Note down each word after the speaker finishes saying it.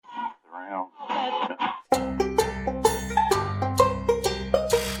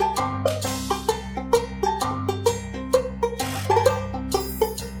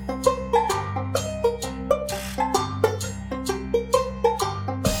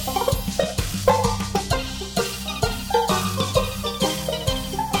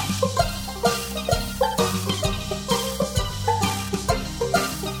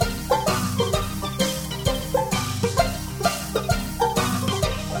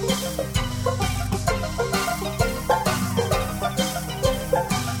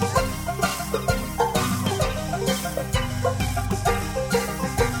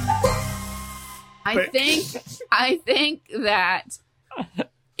I think that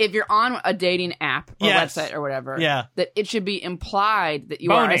if you're on a dating app or website or whatever, that it should be implied that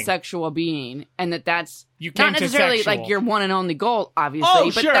you are a sexual being, and that's not necessarily like your one and only goal,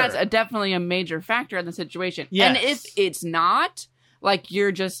 obviously, but that's definitely a major factor in the situation. Yes. And if it's not, like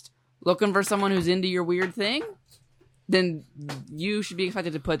you're just looking for someone who's into your weird thing, then you should be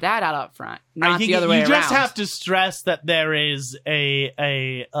expected to put that out up front, not the other way around. You just have to stress that there is a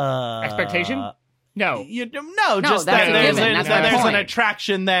expectation. No, just that there's an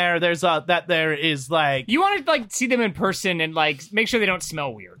attraction there. There's that there is like you want to like see them in person and like make sure they don't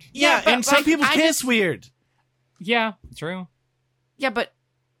smell weird. Yeah, and some people kiss weird. Yeah, true. Yeah, but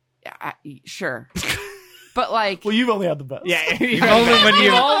sure. But like, well, you've only had the best. Yeah, you've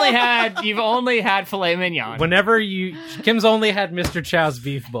only had filet mignon. Whenever Kim's only had Mr. Chow's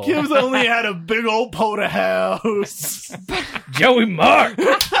beef bowl. Kim's only had a big old porterhouse. Joey Mark.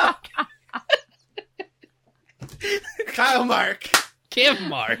 Kyle Mark. Kim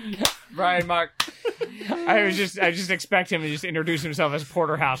Mark. Brian Mark. I just expect him to just introduce himself as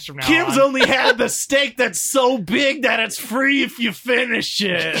Porterhouse from now Kim's on. only had the steak that's so big that it's free if you finish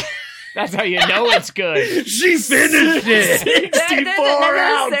it. That's how you know it's good. She finished it. 64 that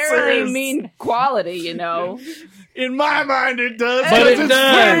doesn't necessarily ounces. mean quality, you know. In my mind, it does. But it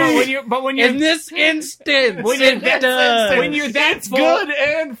does. But when you're in this instance, when you're that full, good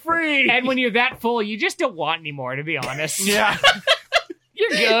and free, and when you're that full, you just don't want any more. To be honest, yeah. You're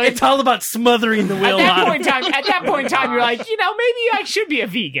good. It's all about smothering the will. At that point in time, you're like, maybe I should be a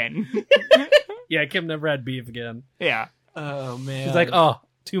vegan. Yeah, Kim never had beef again. Yeah. Oh man. She's like, oh,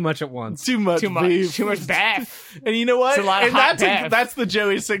 too much at once. Too much beef. Too much beef. And you know what? It's a lot of hot beef. That's the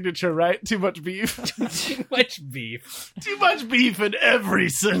Joey signature, right? Too much beef. Too much beef. Too much beef in every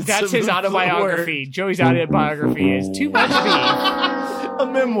sense. That's his autobiography. Joey's autobiography is Too Much Beef. A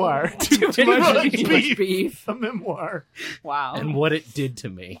memoir. Too much beef. A memoir. Wow. And what it did to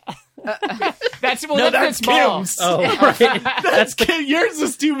me. That's Kim's. Oh, right. That's Kim. Yours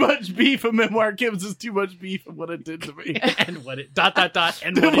is Too Much Beef. A memoir. Kim's is Too Much Beef and what it did to me. And what it ...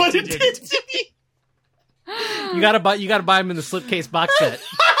 and what it did to me. You gotta buy them in the slipcase box set.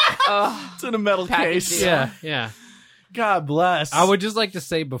 It's in a metal case. Yeah. God bless. I would just like to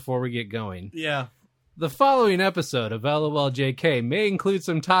say before we get going. Yeah. The following episode of LOLJK may include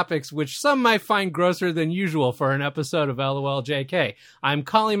some topics which some might find grosser than usual for an episode of LOLJK. I'm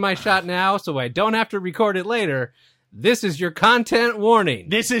calling my shot now so I don't have to record it later. This is your content warning.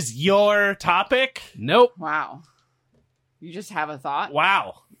 This is your topic? Nope. Wow. You just have a thought?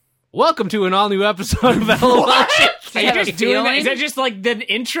 Wow. Welcome to an all-new episode of LOLJK. Are you just doing that? Is that just like the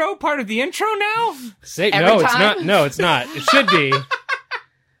intro, part of the intro now? It's not. No, it's not. It should be.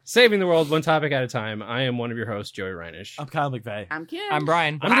 Saving the world one topic at a time. I am one of your hosts, Joey Reinish. I'm Kyle McVeigh. I'm Kim. I'm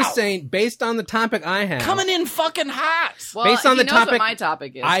Brian. I'm just saying, based on the topic I have, Coming in fucking hot. Well, based on the he knows topic what my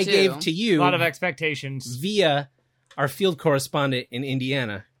topic is, I too. gave to you, A lot of expectations. via our field correspondent in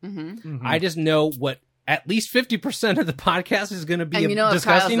Indiana. Mm-hmm. I just know what at least 50% of the podcast is going to be And you know, if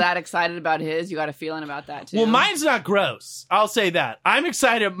discussing. Kyle's that excited about his, you got a feeling about that, too. Well, mine's not gross. I'll say that. I'm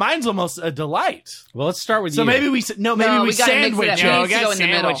excited. Mine's almost a delight. Well, let's start with So you. maybe we we gotta mix it sandwich up. it. It needs to go in the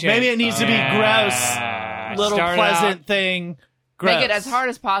middle. Maybe it needs to be gross, little Start pleasant thing. Gross. Make it as hard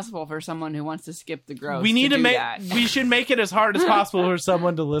as possible for someone who wants to skip the gross. We need to do make. that. We should make it as hard as possible for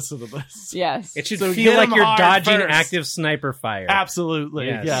someone to listen to this. Yes. It should So feel get like 'em you're hard dodging first. active sniper fire. Absolutely.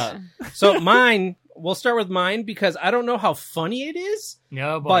 Yes. Yeah. So mine, we'll start with mine because I don't know how funny it is,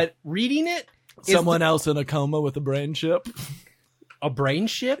 No, but reading it, is Someone else in a coma with a brain chip. a brain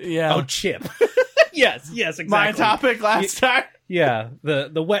chip? Yeah. Oh, chip. yes, exactly. My topic last time. Yeah,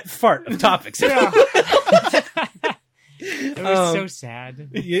 the wet fart of topics. Yeah. it was so sad.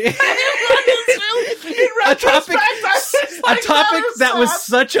 Yeah. a topic that was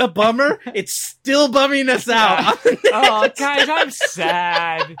such a bummer, it's still bumming us out. Oh, guys, I'm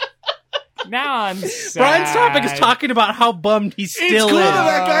sad. Now I'm sad. Brian's topic is talking about how bummed he It's still cool is.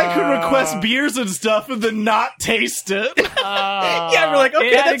 that guy could request beers and stuff and then not taste it. Yeah, we're like, okay,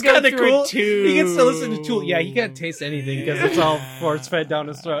 It had to that's go kind of through a cool. tube. He gets to listen to Tool. Yeah, he can't taste anything because it's all force fed down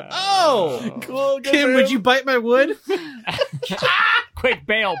his throat. Oh, Cool. good Kim, for would him. you bite my wood? Quick,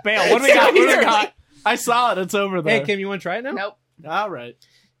 bail. What do we got? What do we got? I saw it. It's over there. Hey, Kim, you want to try it now? Nope. All right.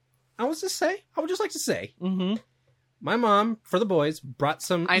 I would just like to say, Mm-hmm. my mom, for the boys, brought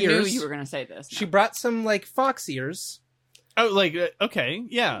some I ears. knew you were going to say this. She brought some, like, fox ears. Oh, like, okay.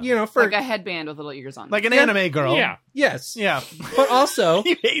 Yeah. You know, for... Like a headband with little ears on it. Like an anime girl. Yeah. Yes. Yeah. But also,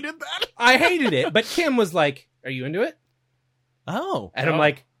 You hated that? I hated it. But Kim was like, are you into it? Oh. And I'm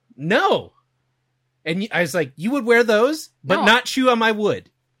like, no. And I was like, you would wear those, but No. not chew on my wood.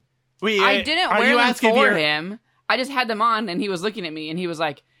 Wait, I didn't are wear you them asking for your- him. I just had them on, and he was looking at me, and he was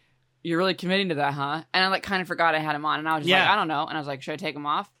like, "You're really committing to that, huh?" And I like kind of forgot I had them on, and I was just like, "I don't know." And I was like, "Should I take them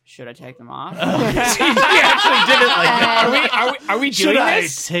off? Should I take them off?" He actually did it like that. Are we doing Should I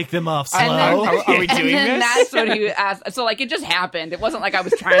this? take them off slow? Are we doing and then this? That's what he asked. So like it just happened. It wasn't like I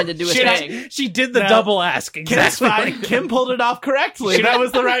was trying to do a thing. She did the double ask. Exactly. Fine. Kim pulled it off correctly. That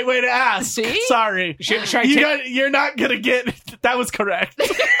was the right way to ask. See? Sorry. You're not gonna get. That was correct.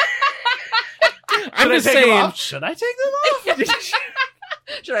 I'm just saying. Should I take them off?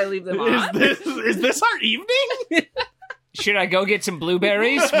 Should I leave them on? Is this our evening? Should I go get some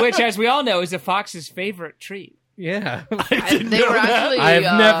blueberries? Which, as we all know, is a fox's favorite treat. Yeah. They were actually. I've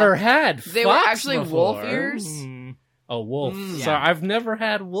never had fox They were actually before. wolf ears. A wolf. Yeah. So I've never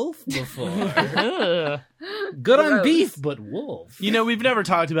had wolf before. Good on beef, but wolf. You know, we've never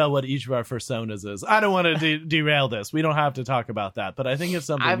talked about what each of our personas is. I don't want to derail this. We don't have to talk about that, but I think it's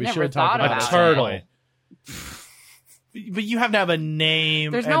something we should talk about. A turtle. But you have to have a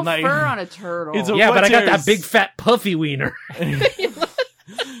name. There's no fur on a turtle. But I got that big fat puffy wiener.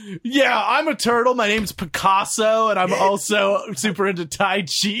 Yeah, I'm a turtle. My name's Picasso, and I'm also super into Tai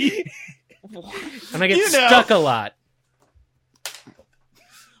Chi. And I get stuck a lot.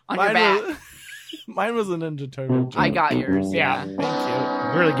 On your back. Mine was a Ninja Turtle joke. I got yours. Yeah. Thank you.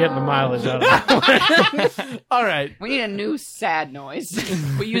 I'm really getting the mileage out of that one. All right. We need a new sad noise.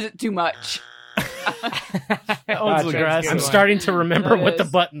 We use it too much. That one's aggressive. I'm starting to remember what the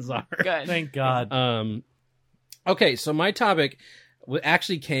buttons are. Good. Thank God. Okay, so my topic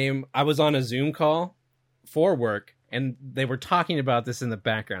actually came. I was on a Zoom call for work, and they were talking about this in the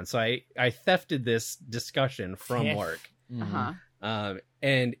background. So I thefted this discussion from work. Uh-huh.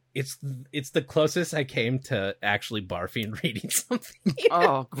 And it's the closest I came to actually barfing reading something.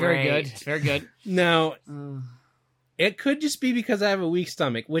 Oh, great. Very good. Very good. Now, it could just be because I have a weak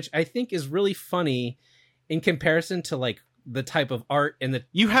stomach, which I think is really funny in comparison to like the type of art and the.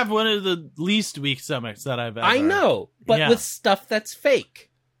 You have one of the least weak stomachs that I've ever. I know, but with stuff that's fake.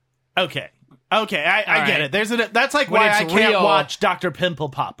 Okay, I get it. That's like When why it's I can't real. watch Dr. Pimple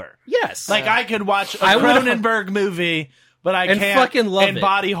Popper. Yes, Like I could watch a Cronenberg movie, but I can't fucking love it.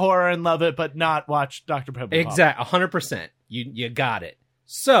 body horror and love it, but not watch Dr. Pimple. Exactly, 100%. You got it.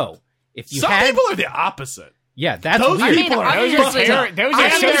 So if you Some people are the opposite. yeah, that's Those weird. people are obviously,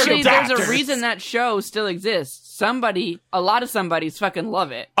 obviously there's doctors. a reason that show still exists. A lot of somebody's fucking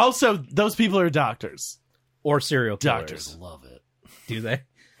love it. Also, those people are doctors. Or serial killers. Doctors love it. Do they?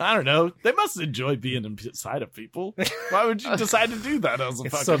 I don't know. They must enjoy being inside of people. Why would you decide to do that as a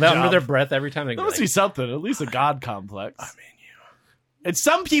fucking So that job? under their breath every time they There go. must be something, at least a god complex. I mean, and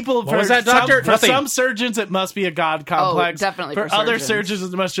some people, was that, doctor? For some surgeons, it must be a god complex. Oh, definitely. For other surgeons,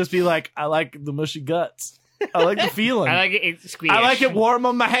 it must just be like, I like the mushy guts. I like the feeling. I like it squeamish. I like it warm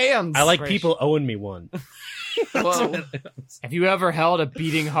on my hands. I like people owing me one. Whoa. Have you ever held a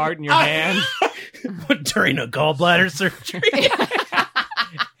beating heart in your hand? During a gallbladder surgery.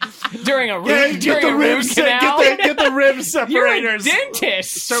 During a get the ribs, canal? get the rib separators. You're a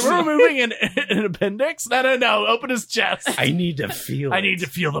dentist. So we're removing an appendix? No. Open his chest. I need to feel it. I need to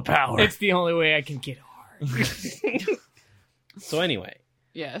feel the power. It's the only way I can get hard. So anyway,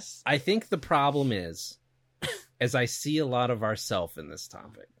 Yes. I think the problem is, as I see a lot of ourself in this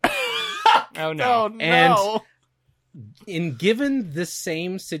topic. Oh, no. Oh, no. And in given the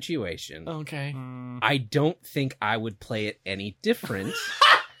same situation, Okay. I don't think I would play it any different.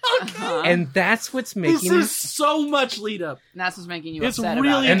 Uh-huh. And that's what's making This is so much lead up. And that's what's making you It's upset really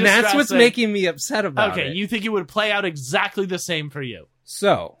about it. and that's what's distressing. making me upset about Okay, it. you think it would play out exactly the same for you?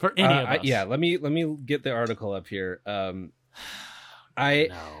 So For any of us. yeah, let me get the article up here.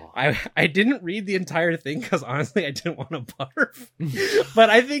 I didn't read the entire thing because honestly I didn't want to barf, but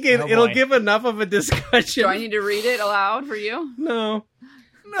I think it'll give enough of a discussion. Do I need to read it aloud for you? No.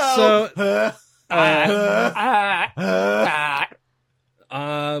 No. So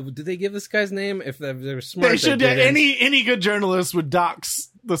did they give this guy's name? If they're smart, They should. didn't. Any good journalist would dox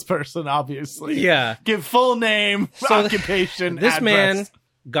this person. Obviously, Yeah. Give full name, So occupation. This address. man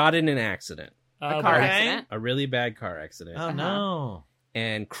got in an accident, A car Okay. accident? a really bad car accident, Oh no!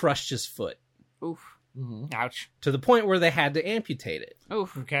 and crushed his foot Oof. Ouch. to the point where they had to amputate it.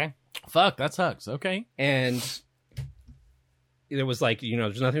 Oof. Okay. Fuck, that sucks. Okay. And it was like,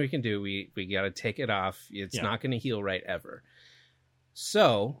 there's nothing we can do. We got to take it off. It's not going to heal right ever.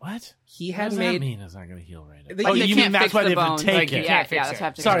 So What? he What had does made. that mean? It's not going to heal right now. They- Oh, They you can't mean that's fix why the they have bone. to take Like, you it? can't fix yeah, it. that's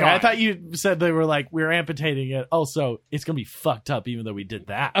have to Sorry, It's I gone. thought you said they were like, we're amputating it. Also, it's going to be fucked up even though we did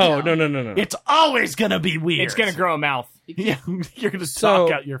that. Oh, no. It's always going to be weird. It's going to grow a mouth. Yeah, you're going to So-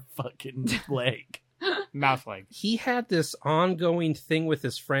 talk out your fucking leg. Mouth leg. He had this ongoing thing with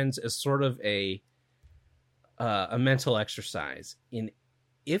his friends as sort of a a mental exercise in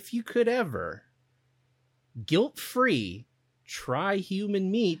if you could ever guilt-free try human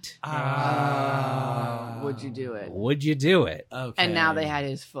meat. Would you do it? Would you do it? Okay. And now they had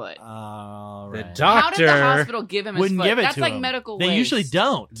his foot. Right. The doctor How did the hospital give him his wouldn't foot? give it That's to like him. medical They waste. usually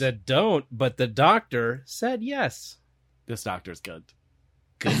don't. but the doctor said yes. This doctor's good.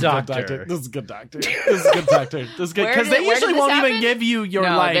 Good This doctor. is a good doctor. This is a good doctor. This is good because they where usually did this won't even happen? give you your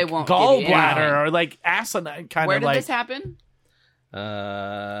No, like they won't give you gallbladder anything. or like asinine kind Where of did like. this happen?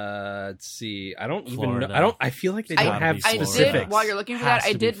 Let's see. I don't even Florida. know. I feel like they don't have I specifics. did, while you're looking for Has that,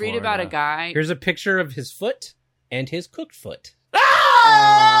 I to be did read about a Florida. guy. Here's a picture of his foot and his cooked foot.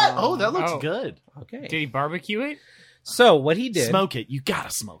 Ah! Oh, that looks Oh. good. Okay. Did he barbecue it? So what he did Smoke it. You gotta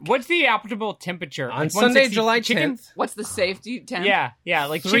smoke it. What's the applicable temperature? on Like Sunday, 160 July chicken? 10th. What's the safety temp? Yeah,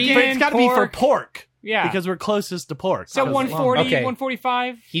 like Three- chicken, But it's gotta be for pork. Yeah. Because we're closest to pork. So Because 140, Okay.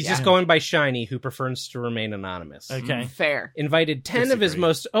 145? He's Yeah. just going by Shiny, who prefers to remain anonymous. Okay. Fair. Invited 10 of his Disagree.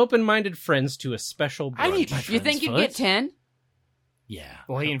 most open-minded friends to a special brunch. I need my You friend's think you'd foot. get 10? Yeah.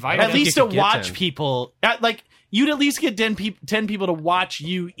 Well, he I invited don't At them. think least you to could get watch 10. people. Like, you'd at least get 10 people to watch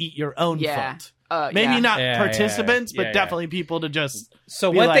you eat your own Yeah. foot. Maybe Yeah. not Yeah, participants, yeah, but yeah. definitely people to just. So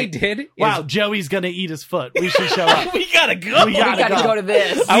be what like, they did is... Wow, Joey's gonna eat his foot. We should show up. we gotta go. We We gotta go to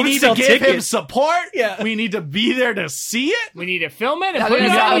this. I We would need to sell give him tickets. support. Yeah. We need to be there to see it. We need to film it and I put it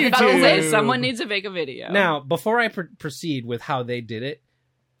was on about to say, YouTube. someone needs to make a video. Now, before I proceed with how they did it,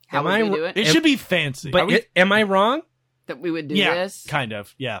 How am would I we do it? It should be fancy. But am I wrong? That we would do yeah, this? kind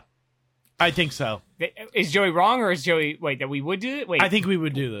of. Yeah, I think so. Is Joey wrong or is Joey... Wait, that we would do it? Wait. I think we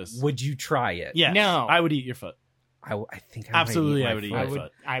would do this. Would you try it? Yes. No. I would eat your foot. I think I Absolutely, might I would eat my your foot.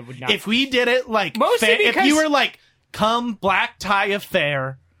 foot. I would not. If we did it like Mostly if because- you were like, come black tie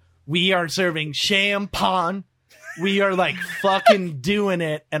affair, we are serving champagne. We are like fucking doing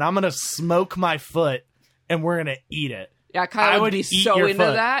it, and I'm gonna smoke my foot, and we're gonna eat it. Yeah, Kyle I would would be eat so your into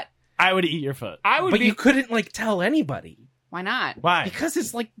foot. that. I would eat your foot. I would But be... you couldn't like tell anybody Why not? Why? because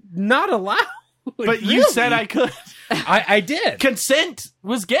it's like not allowed. But you Really? said I could. I did. Consent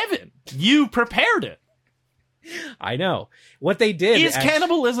was given. You prepared it. I know what they did. Is actually-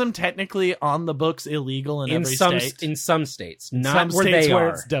 cannibalism technically on the books illegal in every some state? in some states, In not some where states they where are.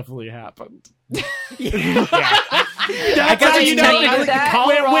 it's definitely happened. Yeah. That's guess how it's you know. technically that.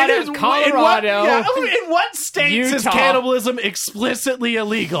 Colorado. In what states is Utah. cannibalism explicitly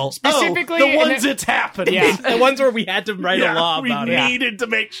illegal? Specifically the in ones the- it's happening. Yeah. The ones where we had to write a law we about it. needed to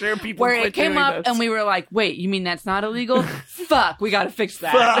make sure people Where quit it came doing up this. and we were like, wait, you mean that's not illegal? Fuck, we gotta fix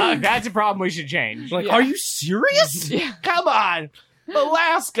that. Fuck. That's a problem we should change. Like, Yeah. are you serious? Yeah. Come on,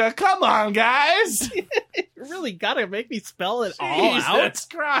 Alaska. Come on, guys. You really gotta make me spell it all out. Jesus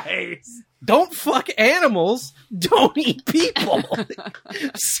Christ. Don't fuck animals. Don't eat people.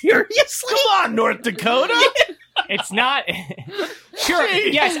 Seriously? Come on, North Dakota. It's not... Sure,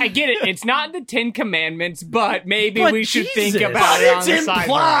 Jeez. yes, I get it. It's not the 10 Commandments, but maybe But we should Jesus. think about But it on it's the side.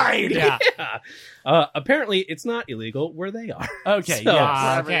 implied. Yeah. Apparently, it's not illegal where they are. Okay, So, yes.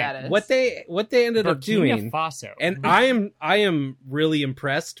 Whatever Okay. that is. What they ended up Burkina doing, Faso. and I am really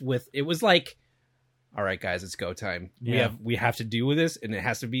impressed with. It was like, all right, guys, it's go time. Yeah. We have to do with this, and it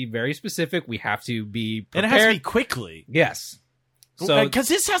has to be very specific. We have to be And prepared. it has to be quickly. Yes. So Because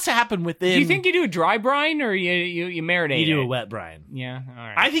this has to happen within. Do you think you do a dry brine or you marinate you do it? a wet brine? Yeah, all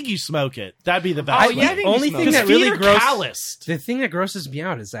right. I think you smoke it. That'd be the best. Oh, way. yeah, I think you only smoke thing it. that really feet are gross. calloused. The thing that grosses me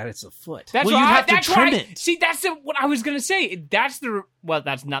out is that it's a foot. That's Well, why you'd have to that's trim why, it. See, that's what I was gonna say. That's the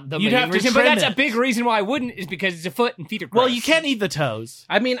that's not the You'd main have to reason, but trim that's it. a big reason why I wouldn't is because it's a foot and feet are gross. Well, you can't eat the toes.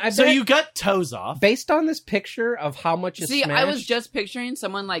 I mean, So you got toes off. based on this picture of how much is See, smashed, I was just picturing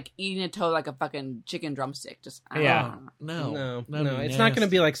someone like eating a toe like a fucking chicken drumstick. Just Yeah. No, no, it's not going to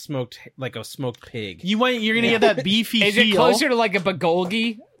be like a smoked pig. You're gonna get that beefy Is heel. it closer to like a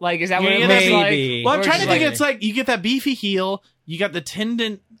bulgogi? Like, is that what Yeah, it looks maybe. like? Well, I'm Or trying just to think. like- It's like you get that beefy heel. You got the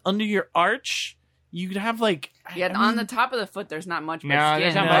tendon under your arch. You could have like Yeah, on the top of the foot, there's not much. No, but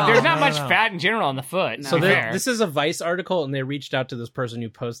there's skin. not much. There's not No, much no. fat in general on the foot. No. So to be fair. this is a Vice article, and they reached out to this person who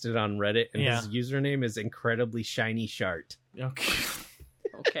posted on Reddit, and Yeah. his username is incredibly shiny shart. Okay.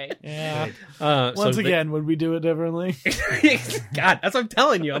 Okay. Yeah. So Once they- again, would we do it differently? God, that's what I'm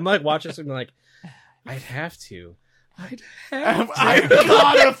telling you. I'm like watching this and I'm like, I'd have to. I'd have to. I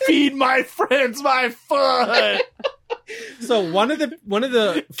gotta feed my friends my foot. So one of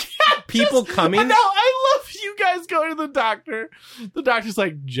the people coming. No, I love you guys going to the doctor. The doctor's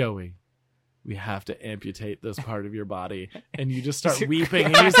like, Joey, we have to amputate this part of your body, and you just start weeping.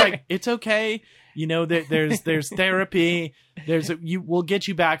 And he's like, it's okay. You know, there's therapy. We'll get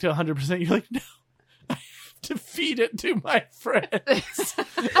you back to 100%. You're like, no, I have to feed it to my friends.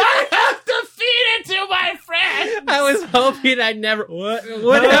 I have to feed it to my friend. I was hoping I'd never. What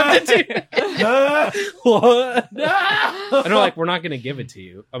happened to you? What? No. And they're like, we're not going to give it to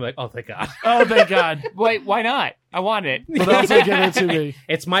you. I'm like, oh, thank God. Oh, thank God. Wait, why not? I want it. But also give it to me.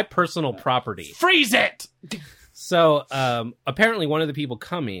 It's my personal property. Freeze it! So apparently one of the people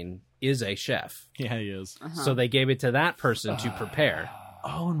coming is a chef. Yeah, he is. So they gave it to that person to prepare.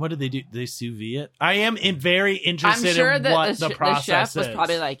 Oh, and what did they do? Did they sous vide it? I am very interested in what the process the chef is. was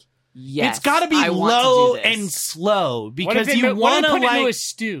probably like, yes, it's got to be low and slow because you want to put it into a like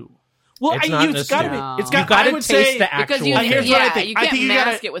stew. Well, it's got to be. No. It's got. You got I would to taste say the actual. because here's what I think. You can't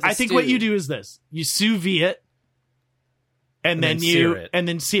mask it with a I think stew. what you do is this: you sous vide it, and then you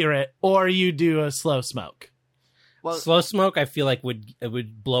sear it, or you do a slow smoke. Well, slow smoke, I feel like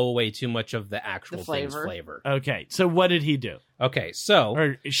would blow away too much of the actual thing's flavor. Okay, so what did he do? Okay, so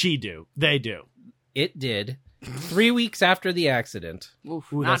or she do? They do. It did. 3 weeks after the accident. Ooh,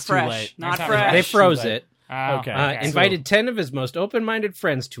 not fresh. Not fresh. They froze it. Okay. Invited 10 of his most open-minded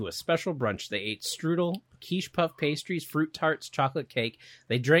friends to a special brunch. They ate strudel, quiche puff pastries, fruit tarts, chocolate cake.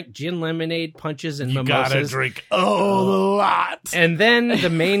 They drank gin lemonade, punches, and mimosas. You gotta drink a lot. And then the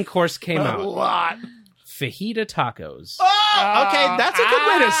main course came out. A lot. Fajita tacos. Oh, okay, that's a good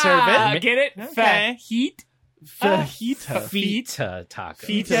way to serve it. Get it? Okay. Fajita tacos.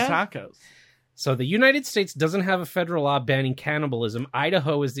 Fajita tacos. So the United States doesn't have a federal law banning cannibalism.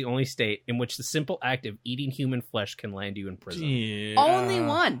 Idaho is the only state in which the simple act of eating human flesh can land you in prison. Yeah. Only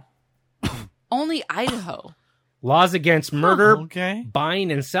one. Only Idaho. Laws against murder, okay,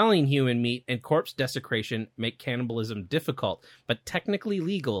 buying and selling human meat, and corpse desecration make cannibalism difficult, but technically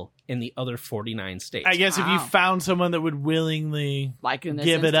legal in the other 49 states. I guess if you found someone that would willingly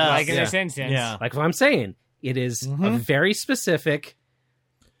give it up. Like in this instance. Yeah. Like what I'm saying, it is a very specific...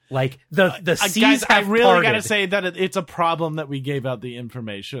 Like the seas guys, have I really parted. gotta say that it's a problem that we gave out the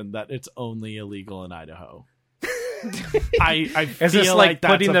information that it's only illegal in Idaho. I is feel this like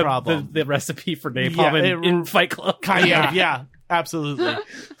that's putting a problem. the recipe for napalm in Fight Club? Kind of, yeah, absolutely.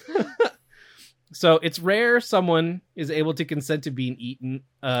 So it's rare someone is able to consent to being eaten,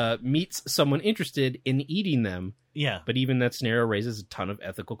 meets someone interested in eating them. Yeah, but even that scenario raises a ton of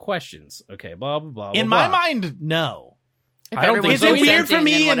ethical questions. Okay, blah blah blah. In my mind, no. I don't think is it weird for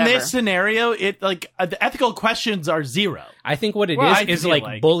me in this scenario? It like the ethical questions are zero. I think what it is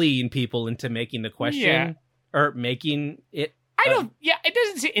like bullying people into making the question or making it. I don't. Yeah, it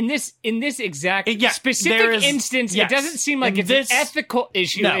doesn't seem in this exact specific instance. It doesn't seem like it's an ethical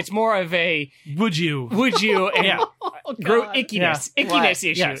issue. No. It's more of a would you and ickiness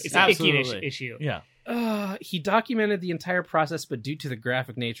issue. Yes, it's an ickiness issue. Yeah. He documented the entire process, but due to the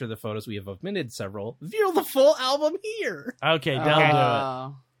graphic nature of the photos, we have omitted several. View the full album here. Okay, don't do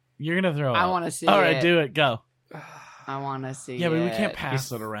it. You're gonna throw it. I want to see All right, do it. Go. I want to see Yeah, but we can't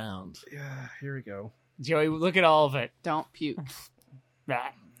pass it around. Yeah, here we go. Joey, look at all of it. Don't puke.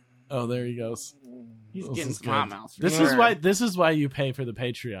 Oh, there he goes. He's getting smart mouth. This is why you pay for the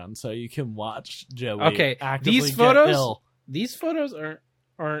Patreon, so you can watch Joey. Okay, these photos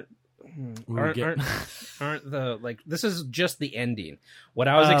aren't the like. This is just the ending. What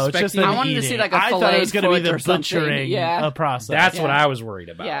I was expecting, I wanted to see like a fillet. I thought it was going to be the butchering process. That's what I was worried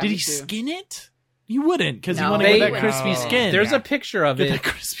about. Yeah, did he skin it? You wouldn't, because you want to get that crispy skin. There's a picture of get it. That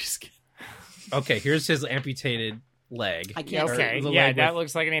crispy skin. Okay, here's his amputated leg. I can't. Okay, yeah, that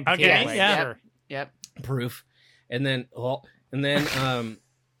looks like an amputated leg. Yeah. Sure. Yep. Proof, and then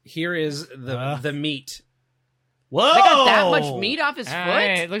here is the meat. Whoa! They got that much meat off his foot?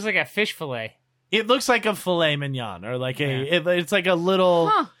 It looks like a fish fillet. It looks like a filet mignon, or like it's like a little,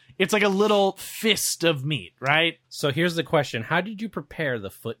 it's like a little fist of meat, right? So here's the question: how did you prepare the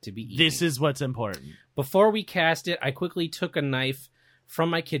foot to be eaten? This is what's important. Before we cast it, I quickly took a knife from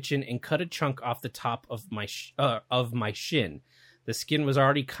my kitchen and cut a chunk off the top of my shin. The skin was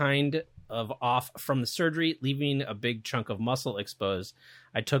already kind of off from the surgery, leaving a big chunk of muscle exposed.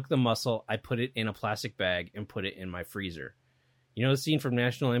 I took the muscle, I put it in a plastic bag, and put it in my freezer. You know the scene from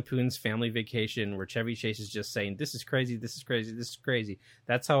National Lampoon's Family Vacation where Chevy Chase is just saying, "This is crazy, this is crazy, this is crazy."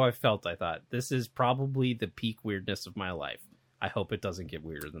 That's how I felt. I thought, this is probably the peak weirdness of my life. I hope it doesn't get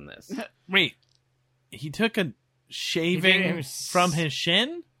weirder than this. Wait, he took a shaving from his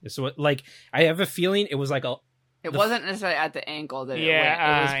shin? So, like, I have a feeling it was like a... It wasn't necessarily at the ankle that it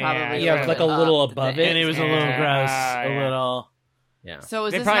was probably like a little above it. And it was a little gross, a little... Yeah. So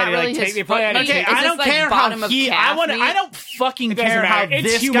is this not really his foot? Okay, I don't care how I don't fucking care how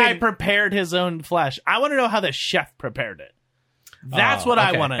this guy prepared his own flesh. I want to know how the chef prepared it. That's what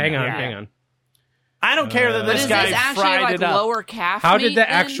I want to know. Hang on. I don't care that this guy fried it up. Lower calf How did the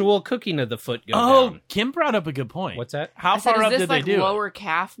actual cooking of the foot go down? Kim brought up a good point. What's that? How far up did they do lower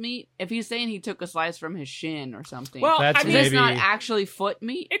calf meat? If he's saying he took a slice from his shin or something, well, is this not actually foot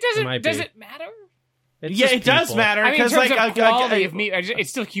meat? It doesn't. Does it matter? It does matter because in terms of quality of meat, it's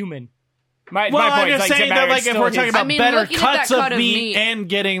still human. My point I'm just saying that if we're talking about better cuts of meat and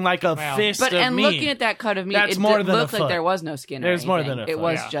getting like a fist of meat. And looking at that cut of meat, it looked like there was no skin. There's more than a foot. It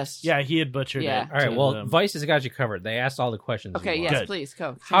was just... Yeah, he had butchered it. All right, well, Vice has got you covered. They asked all the questions. Okay, yes, please,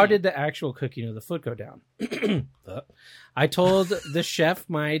 go. How did the actual cooking of the foot go down? I told the chef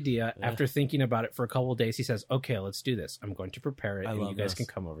my idea after thinking about it for a couple of days. He says, okay, let's do this. I'm going to prepare it, and you guys can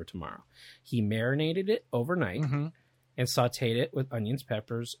come over tomorrow. He marinated it overnight and sauteed it with onions,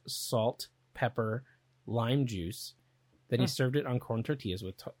 peppers, salt, pepper, lime juice. Then he served it on corn tortillas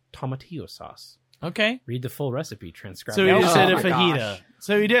with tomatillo sauce. Okay. Read the full recipe. Transcribe. So he just did a fajita.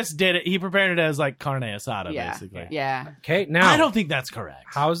 So he just did it. He prepared it as like carne asada, basically. Yeah. Okay. Now I don't think that's correct.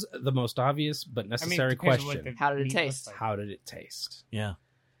 How's the most obvious but necessary question? How did it taste? How did it taste? Yeah.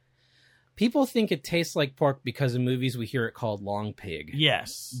 People think it tastes like pork because in movies we hear it called long pig.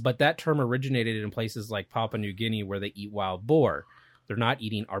 Yes. But that term originated in places like Papua New Guinea where they eat wild boar. They're not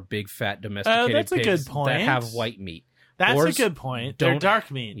eating our big fat domesticated pigs that have white meat. That's a good point. They're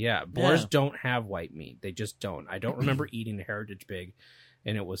dark meat. Yeah, boars don't have white meat. They just don't. I don't remember eating a heritage pig,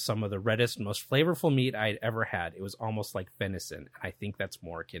 and it was some of the reddest, most flavorful meat I'd ever had. It was almost like venison. I think that's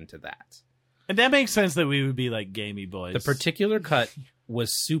more akin to that. And that makes sense that we would be like gamey boys. The particular cut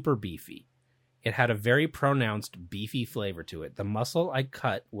was super beefy. It had a very pronounced beefy flavor to it. The muscle I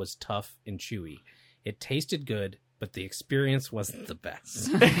cut was tough and chewy. It tasted good, but the experience wasn't the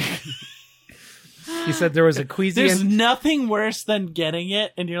best. He said there was a Cuisinart. There's nothing worse than getting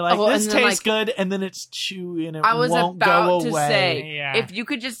it, and you're like, this tastes good, and then it's chewy, and it won't go away. I was about to say,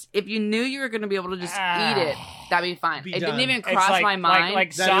 if you knew you were going to be able to just eat it, that'd be fine. It didn't even cross my mind.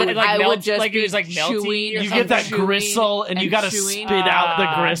 I would just be melty. You get that gristle, and you got to spit out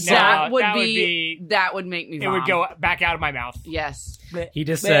the gristle. That would make me vom. It would go back out of my mouth. Yes. He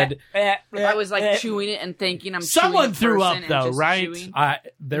just said, if I was like chewing it and thinking I'm someone threw up though, right?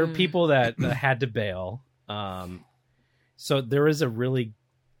 There are people that had to bail. So there was a really,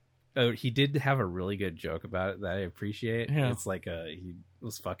 he did have a really good joke about it that I appreciate. Yeah. It's like he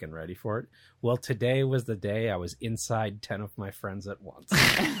was fucking ready for it. Well, today was the day I was inside 10 of my friends at once.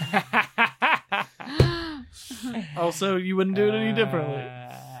 Also, you wouldn't do it any differently.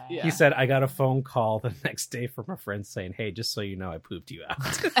 Yeah. He said, I got a phone call the next day from a friend saying, hey, just so you know, I pooped you out.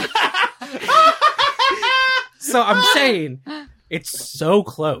 So I'm saying it's so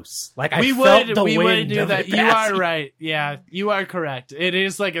close. Like we would do that. You are right. Yeah, you are correct. It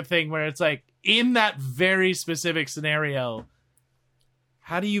is like a thing where it's like in that very specific scenario,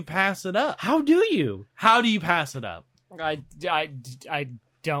 how do you pass it up? How do you pass it up? I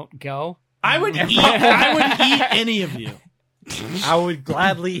don't go. I would eat any of you. I would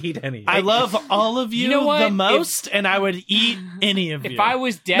gladly eat any. I love all of you, the most, and I would eat any of you. If I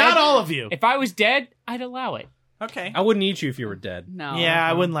was dead... Not all of you. If I was dead, I'd allow it. Okay. I wouldn't eat you if you were dead. No. Yeah,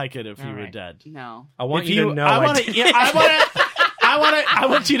 I wouldn't like it if you were dead. No. I want you to know I want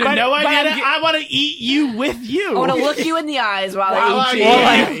you to know I did it. I want to eat you with you. I want to look you in the eyes while I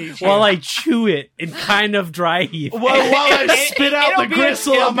eat you. While I chew it and kind of dry heave. While I spit out the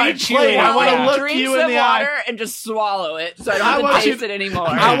gristle on my plate. I want to look you in the eye. And just swallow it so I don't have to taste it anymore.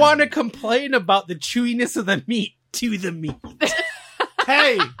 I want to complain about the chewiness of the meat to the meat.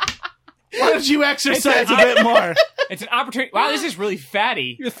 Hey, why don't you exercise a bit more? It's an opportunity. Wow, this is really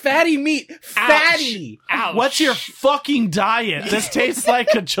fatty. Fatty meat. Fatty. Ouch. What's your fucking diet? This tastes like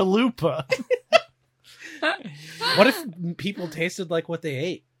a chalupa. What if people tasted like what they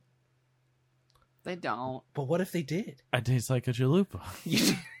ate? They don't. But what if they did? I taste like a chalupa.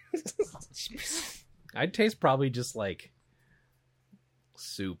 I'd taste probably just like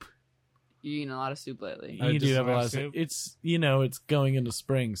soup. You eating a lot of soup lately. You do have a lot of soup. It's it's going into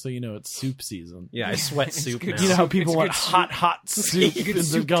spring, so it's soup season. Yeah, I sweat soup now. You know how people want hot soup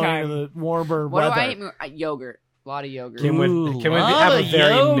and going into the warmer weather. What do I eat? Yogurt. A lot of yogurt. Can we have a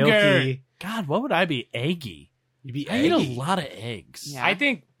very milky... God, what would I be? Eggy. You'd be eggy. I eat a lot of eggs. Yeah. I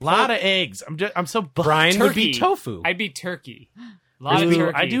think a lot of eggs. I'm so Brian would be tofu. I'd be turkey. A lot of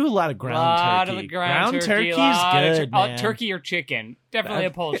turkey. I do a lot of ground turkey. Ground turkey's good, man. Turkey or chicken. Definitely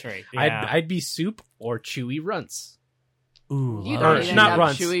a poultry. Yeah. I'd be soup or chewy runts. Ooh, you don't eat not enough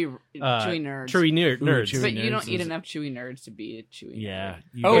runts. Chewy nerds. Chewy nerds. But you don't eat enough chewy nerds to be a chewy nerd. Yeah.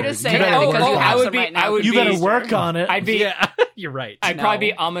 You're just saying that because you have some right now. You better work on it. I'd be. Yeah, you're right. I'd probably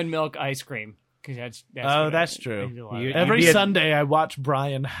be almond milk ice cream. Because that's true. Every Sunday, I watch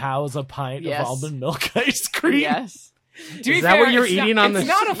Brian house a pint of almond milk ice cream. Yes. Is that what you're eating on the?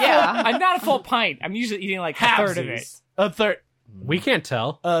 I'm not a full pint. I'm usually eating like a third of it. A third. We can't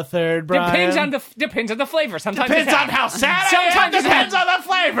tell. A third, Brian. Depends on the flavor. Sometimes depends on how sad. Sometimes depends on the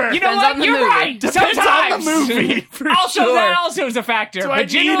flavor. You know what? You're right. Depends on the movie. That also is a factor. But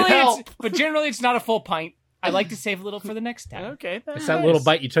generally, it's not a full pint. I like to save a little for the next time. Okay, it's that little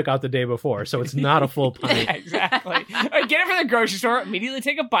bite you took out the day before, so it's not a full pint. Yeah, exactly. I get it from the grocery store. Immediately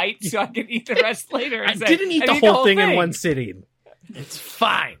take a bite so I can eat the rest later. I didn't eat the whole thing in one sitting. It's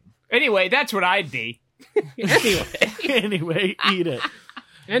fine. Anyway, that's what I'd be. Anyway, eat it.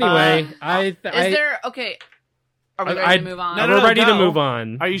 Anyway, Is there okay? Are we ready to move on? We're ready to move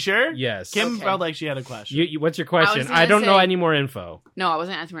on. Are you sure? Yes. Kim felt like she had a question. What's your question? I don't know any more info. No, I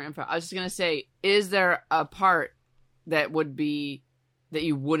wasn't asking more info. I was just gonna say, is there a part that would be that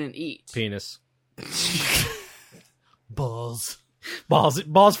you wouldn't eat? Penis. Balls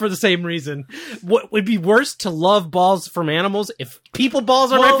for the same reason. What would be worse to love balls from animals? If people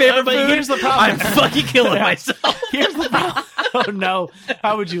balls are my favorite food, here's the problem. I'm fucking killing myself. Here's the problem. Oh no,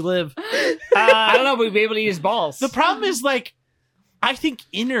 how would you live? I don't know, but we'd be able to use balls. The problem is, like, I think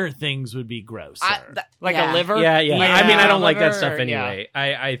inner things would be grosser. A liver? Yeah. I mean, I don't like that stuff anyway.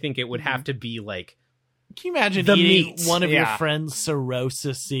 Yeah. I think it would have to be like, can you imagine eating one of your friend's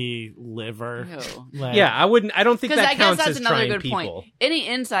cirrhosis-y liver? Like, I wouldn't. I don't think that counts as another trying good people. Point. Any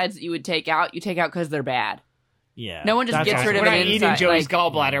insides that you would take out, you take out because they're bad. Yeah, no one just gets rid of an inside. We're not eating Joey's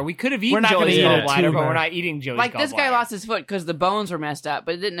gallbladder. We could have eaten Joey's gallbladder, but we're not eating Joey's gallbladder. Like, this guy lost his foot because the bones were messed up,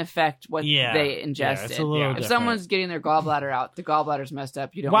 but it didn't affect what they ingested. It's a little if someone's getting their gallbladder out, the gallbladder's messed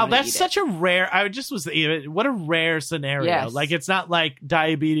up, you don't want to eat it. Wow, that's such a rare... what a rare scenario. Yes. Like, it's not like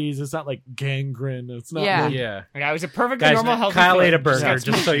diabetes. It's not like gangrene. It's not it was a perfectly normal, healthy Kyle ate a burger,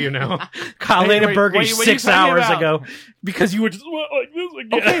 just so you know. Kyle ate a burger 6 hours ago because you were just...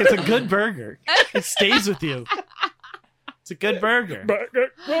 Okay, it's a good burger. It stays with you. It's a good burger.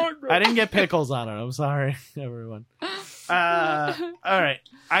 I didn't get pickles on it. I'm sorry, everyone. All right.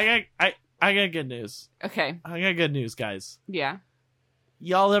 I got good news. Okay. I got good news, guys. Yeah.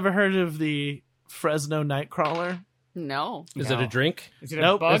 Y'all ever heard of the Fresno Nightcrawler? No. Is it a drink? Is it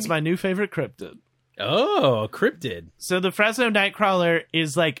a bug? It's my new favorite cryptid. Oh, cryptid. So the Fresno Nightcrawler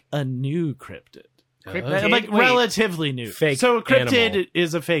is like a new cryptid. Relatively new. Fake so a cryptid animal.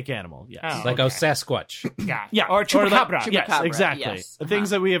 is a fake animal. Yes. Oh, like a Sasquatch. Yeah. Or chupacabra. Yes, exactly. Yes. The things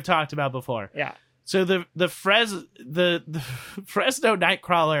that we have talked about before. Yeah. So the Fresno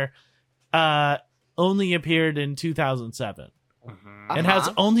Nightcrawler only appeared in 2007. And has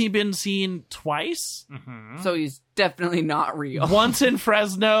only been seen twice. So he's definitely not real. Once in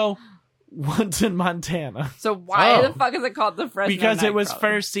Fresno, once in Montana. So why the fuck is it called the Fresno Because it was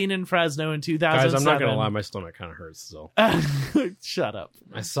first seen in Fresno in 2007. Guys, I'm not going to lie, my stomach kind of hurts. So shut up.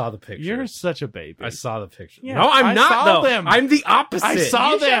 I saw the picture. You're such a baby. I saw the picture. Yeah, no, I'm not, though. Them. I'm the opposite. I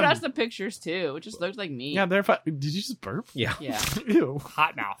saw them. You showed us the pictures, too. It just looks like me. Yeah, they're fine. Did you just burp? Yeah. Ew.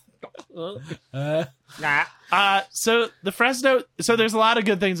 Hot mouth. So the Fresno... So there's a lot of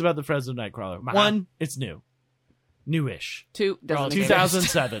good things about the Fresno Nightcrawler. One, it's new. Newish. 2,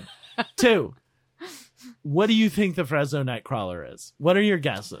 2007. 2, what do you think the Fresno Nightcrawler is? What are your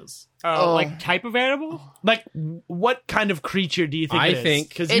guesses? Like type of animal? Like, what kind of creature do you think it is? I think...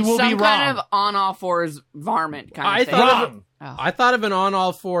 Because you will be wrong. It's some kind of on-all-fours varmint kind of thing. I thought of an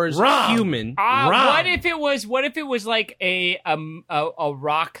on-all-fours human. What if it was like a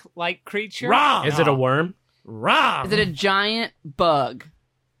rock-like creature? Wrong. Is it a worm? Wrong. Is it a giant bug?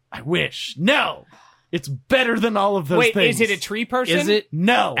 I wish. No. It's better than all of those things. Wait, is it a tree person? Is it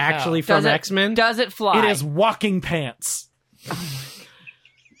no actually from X-Men? Does it fly? It is walking pants.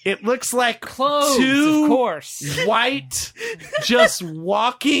 It looks like clothes, two of course. White, just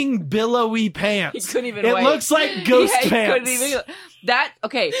walking billowy pants. He couldn't even It wait. looks like ghost pants. Couldn't even,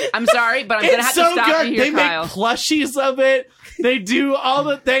 okay, I'm sorry, but I'm going to have to stop you here, They Kyle. make plushies of it. They do all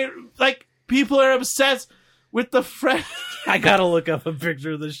the... people are obsessed with the friend. I gotta look up a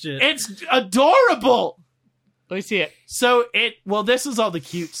picture of this shit. It's adorable. Let me see it. So this is all the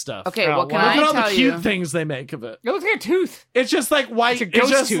cute stuff. Okay, well, can look I at all tell the cute you? things they make of it. It looks like a tooth. It's just like white. It's a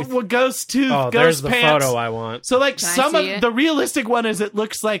ghost tooth. Ghost tooth. Oh, ghost there's the pants. photo I want. So like Can I see it? The realistic one is it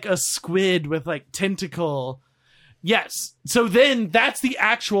looks like a squid with like tentacle. Yes. So then that's the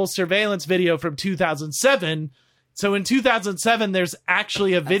actual surveillance video from 2007. So in 2007, there's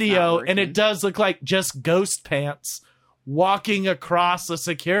actually a video, and it does look like just ghost pants walking across a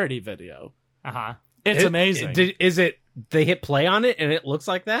security video. Uh-huh. It's amazing. Is it? They hit play on it, and it looks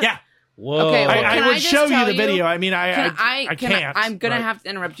like that? Yeah. Whoa! Okay, well, I would show you the video. I mean, I can't. I'm gonna have to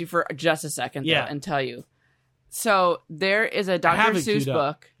interrupt you for just a second, though, and tell you. So there is a Dr. Seuss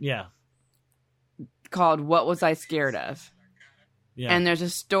book, called "What Was I Scared Of?" Yeah, and there's a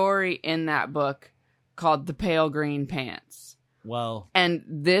story in that book called "The Pale Green Pants." Well, and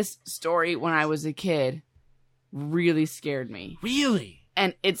this story, when I was a kid, really scared me. Really,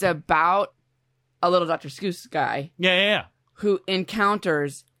 and it's about a little Dr. Seuss guy. Yeah. Who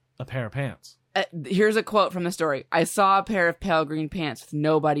encounters a pair of pants. Here's a quote from the story. I saw a pair of pale green pants with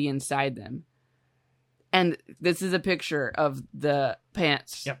nobody inside them. And this is a picture of the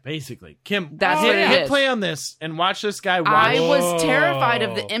pants. Yeah, basically. Kim, that's what it hit is. Play on this and watch this guy watch. I was terrified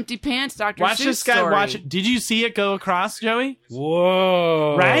of the empty pants Dr. Watch Seuss this guy story. watch it. Did you see it go across, Joey?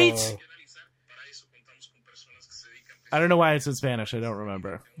 Whoa. Right? I don't know why it's in Spanish. I don't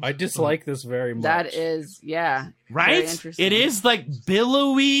remember. I dislike this very much. That is, right? It is like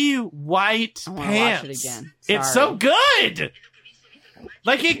billowy white I pants. Watch it again. It's so good.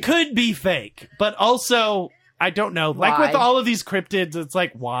 Like it could be fake, but also I don't know. Like with all of these cryptids, it's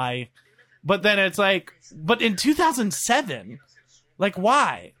like why? But then it's like, but in 2007, like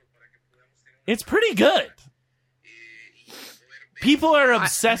why? It's pretty good. People are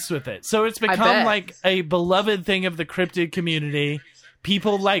obsessed with it. So it's become like a beloved thing of the cryptid community.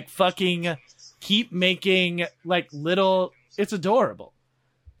 People like fucking keep making like little, it's adorable.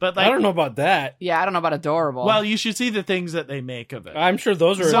 But like, I don't know about that. Yeah, I don't know about adorable. Well, you should see the things that they make of it. I'm sure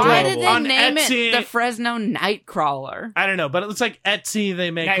those are adorable. Why did they name Etsy, it the Fresno Nightcrawler? I don't know, but it's like Etsy. They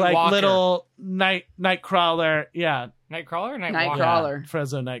make like little Nightcrawler. Yeah. Nightcrawler? Nightcrawler. Yeah,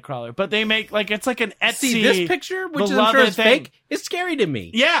 Fresno Nightcrawler. But they make like, it's like an Etsy. See, this picture, which I'm sure is fake, is scary to me.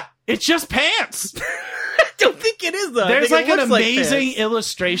 Yeah. It's just pants. I don't think it is though. There's like an amazing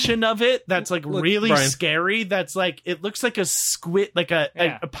illustration of it that's like really scary. That's like, it looks like a squid, like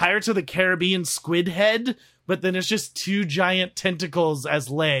a Pirates of the Caribbean squid head, but then it's just two giant tentacles as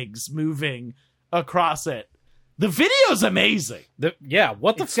legs moving across it. The video's amazing.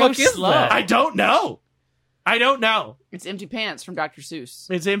 What the fuck is that? I don't know. It's Empty Pants from Dr. Seuss.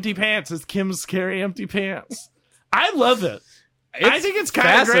 It's Empty Pants. It's Kim's Scary Empty Pants. I love it. I think it's kind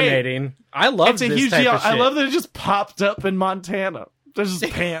of fascinating. Great. I love it's this a huge type deal. of shit. I love that it just popped up in Montana. There's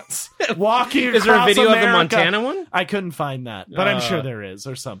just pants walking across Is there a video America. of the Montana one? I couldn't find that, but I'm sure there is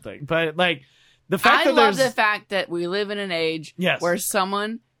or something. But like the fact I love the fact that we live in an age where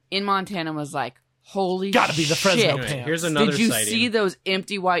someone in Montana was like, holy gotta be the Fresno shit. pants. Here's another Did you sighting. see those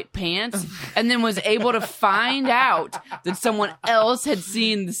empty white pants? And then was able to find out that someone else had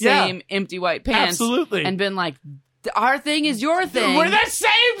seen the same empty white pants. Absolutely. And been like, our thing is your thing. We're the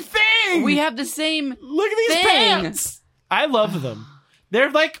same thing. We have the same Look at these thing. pants. I love them. They're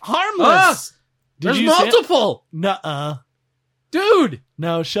like harmless. There's multiple. Nuh-uh. Dude.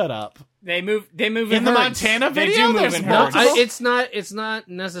 No, shut up. They move in the herds. Montana video. There's multiple. It's not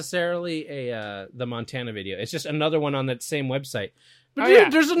necessarily the Montana video. It's just another one on that same website. But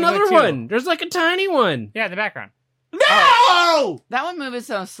dude, there's another one. There's like a tiny one. Yeah, the background. No! That one moving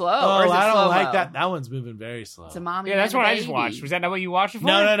so slow. Oh, or is it I don't slow-mo? like that. That one's moving very slow. It's a mommy. Yeah, that's and what a I just baby. watched. Was that not what you watched it for?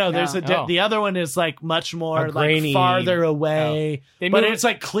 No. There's the other one is like much more like grainy, farther away, but it's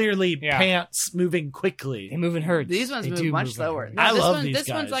like clearly pants moving quickly. They move in herds. These ones move much slower. I love these This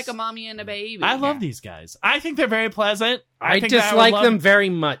guys. one's like a mommy and a baby. I love these guys. I think they're very pleasant. I dislike them very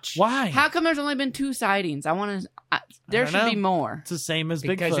much. Why? How come there's only been 2 sightings? I want to. There should be more. It's the same as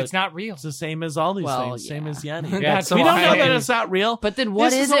because Bigfoot. It's not real. It's the same as all these things. Same as Yeti. Yeah, we don't know that it's not real. But then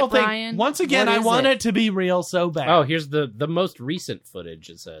what is it, Brian? Once again, I want it to be real so bad. Oh, here's the most recent footage.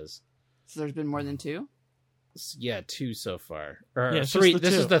 It says. So there's been more than 2. Yeah, 2 so far. Or Yeah, 3. just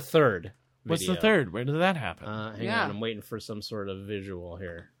This 2. is the third. What's video. the third? Where did that happen? Hang on, I'm waiting for some sort of visual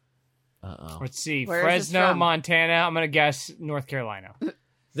here. Uh-oh. Let's see. Where is this Fresno, from? Montana. I'm gonna guess North Carolina.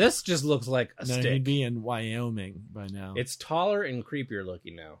 This just looks like a stick. He'd be in Wyoming by now. It's taller and creepier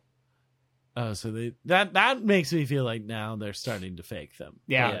looking now. Oh, so that makes me feel like now they're starting to fake them.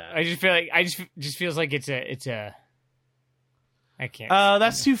 Yeah. I just feel like just feels like it's a. I can't.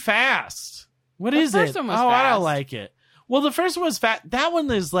 That's too fast. What is it? The first one was I fast. don't like it. Well, the first one was fat. That one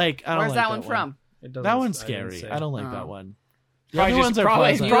is like I don't Where's like that one from? That one's scary. I don't like that one. The Probably other just, ones are probably,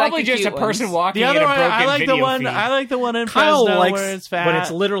 pleasant. probably You like the just a cute person ones. walking The other in a one, broken I like the video one. feed. I like the one in Kyle Fresno likes where it's fat. when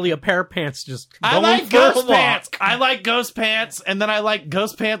it's literally a pair of pants just I going like for ghost a walk. pants. I like ghost pants, and then I like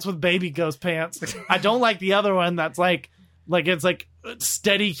ghost pants with baby ghost pants. I don't like the other one that's like it's like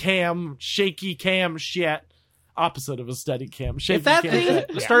steady cam, shaky cam shit. Opposite of a steady cam. Shaky If that cam thing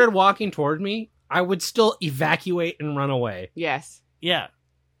shit. started walking toward me, I would still evacuate and run away. Yes. Yeah.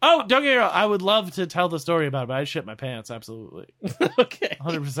 Oh, don't get me wrong. I would love to tell the story about it, but I shit my pants. Absolutely. Okay.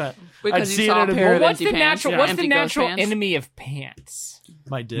 100%. Because you saw a pair of empty pants. What's the natural enemy of pants?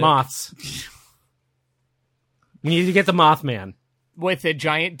 My dick. Moths. You need to get the Mothman. With a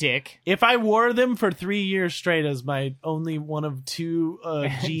giant dick. If I wore them for 3 years straight as my only one of two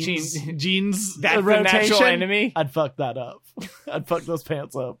jeans that's rotation, the natural enemy, I'd fuck that up. I'd fuck those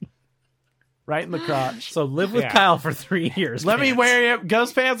pants up. Right in the crotch. So live with Kyle for 3 years. Let me wear you,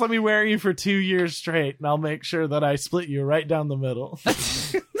 Ghost Pants, let me wear you for 2 years straight, and I'll make sure that I split you right down the middle.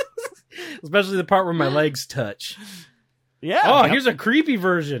 Especially the part where my legs touch. Yeah. Oh, here's a creepy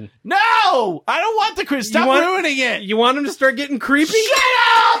version. No! I don't want the creepy. Stop ruining it! You want him to start getting creepy? Shut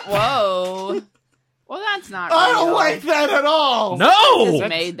up! Whoa. Well, that's not I don't like that at all. No! Just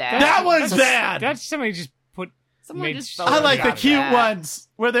made that. That one's bad. That's somebody just put... I like the cute ones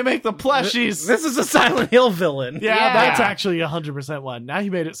where they make the plushies. This is a Silent Hill villain. Yeah, that's actually 100% one. Now you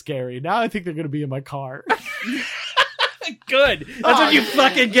made it scary. Now I think they're going to be in my car. Good. That's what you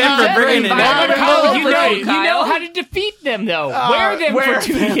fucking get for bringing it up. You know how to defeat them, though. Wear them for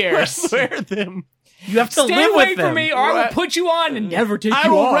 2 years. Wear them. You have to Stay live away with them. from me, or I will put you on and never take you off. I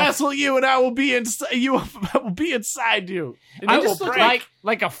will wrestle you, and I will be inside you. I will be inside you. I will break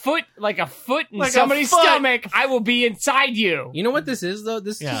like a foot in somebody's stomach. I will be inside you. You know what this is, though?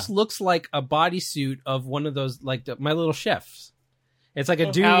 This just looks like a bodysuit of one of those, like My Little Chefs. It's like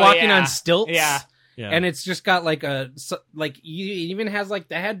a dude walking on stilts. Yeah. Yeah. And it's just got like it even has like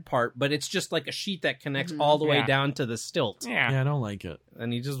the head part, but it's just like a sheet that connects all the way down to the stilt. Yeah, I don't like it.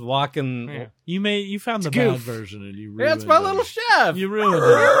 And you just walking. Yeah. You found the bad version and you ruined it. Yeah, it's My Little Chef. You ruined it.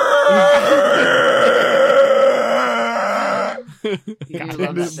 I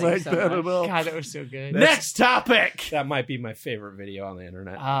didn't like that at all. God, that was so good. Next topic. That might be my favorite video on the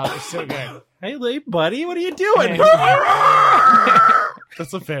internet. Oh, it was so good. Hey, buddy, what are you doing?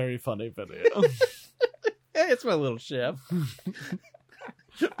 That's a very funny video. Hey, it's My Little Chef.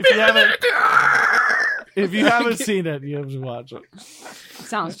 If you haven't seen it, you have to watch it.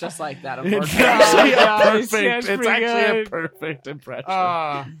 Sounds just like that. It's actually a perfect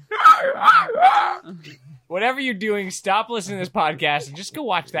impression. Whatever you're doing, stop listening to this podcast and just go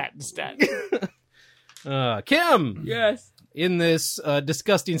watch that instead. Kim. Yes. In this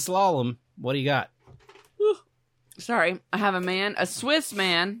disgusting slalom, what do you got? Sorry, I have a Swiss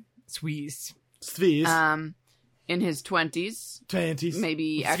man. Swiss. In his 20s. 20s.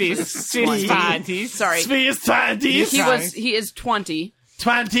 Maybe actually Swiss 20s. Sorry. Swiss 20s. He is 20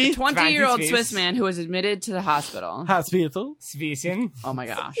 20? 20-year-old Swiss man who was admitted to the hospital. Hospital. Swissen. Oh my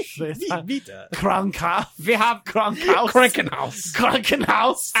gosh. Krankenhaus. We have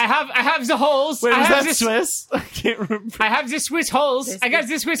Krankenhaus. I have the holes. Wait, is that Swiss? I can't remember. I have the Swiss holes. I got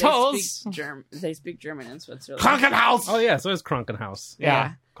the Swiss holes. They speak German in Switzerland. Krankenhaus. Oh yeah, so it's Krankenhaus.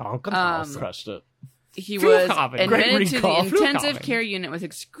 Yeah. Krankenhaus. Crushed it. He was admitted to the intensive care unit with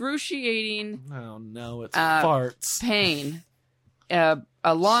excruciating it's farts. Pain.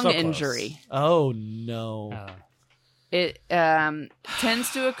 A lung injury. Oh no! It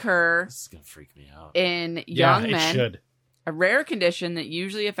tends to occur. This is gonna freak me out. In young men. It should. A rare condition that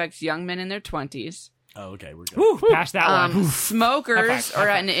usually affects young men in their 20s. Oh, okay, we're good. Past that one. Smokers are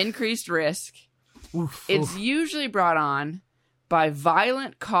at an increased risk. It's usually brought on by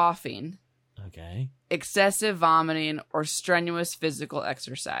violent coughing. Okay. Excessive vomiting or strenuous physical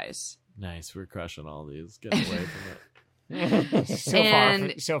exercise. Nice, we're crushing all these. Get away from it.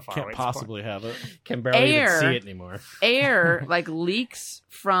 So far. Can't possibly have it. Can barely even see it anymore. Air leaks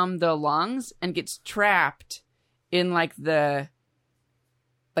from the lungs and gets trapped in the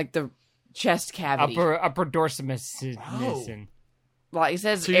chest cavity. Upper dorsimus. Like it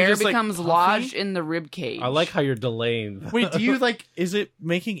says, so air becomes lodged in the rib cage. I like how you're delaying. Wait, do you is it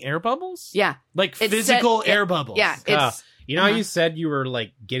making air bubbles? Yeah. Like physical air bubbles? Yeah. It's, you know how you said you were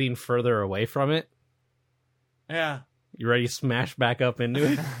getting further away from it? Yeah. You ready to smash back up into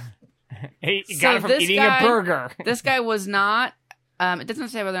it? Hey, you got it from eating a burger. This guy was not, it doesn't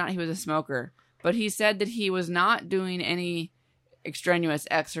say whether or not he was a smoker, but he said that he was not doing any extraneous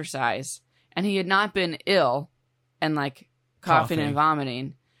exercise, and he had not been ill and coughing and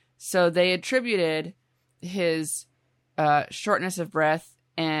vomiting. So they attributed his shortness of breath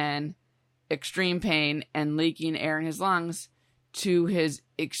and extreme pain and leaking air in his lungs to his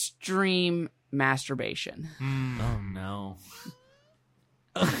extreme masturbation. Oh no.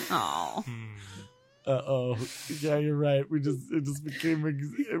 Oh. Uh-oh. Yeah, you're right. It just became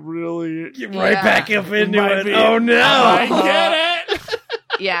really... Get right back up into it. Oh no. I get it.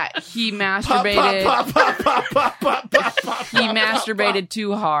 Yeah, he masturbated. He masturbated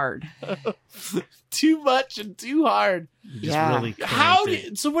too hard. Too much and too hard. Really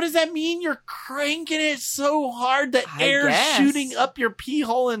so what does that mean? You're cranking it so hard that air's shooting up your pee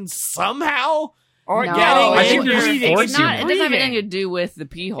hole and somehow or getting in your breathing. It doesn't have anything to do with the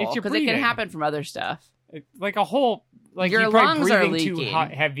pee hole because it can happen from other stuff. Like a whole like your lungs are leaking too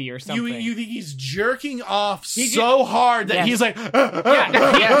heavy or something. You think he's jerking off so hard that he's like and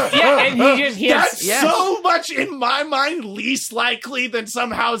that's so much in my mind least likely than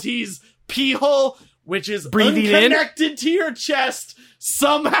somehow he's pee hole, which is breathing unconnected to your chest,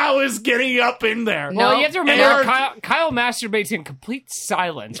 somehow is getting up in there. Well, you have to remember, Kyle masturbates in complete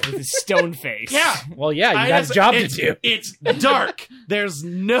silence with his stone face. Yeah. Well, yeah, you got a job to do. It's dark. There's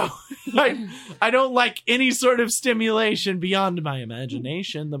no... I don't like any sort of stimulation beyond my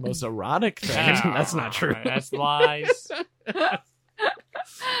imagination, the most erotic thing. That's not true. That's lies.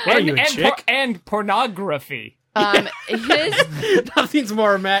 And pornography. Nothing's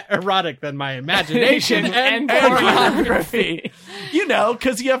more erotic than my imagination and pornography.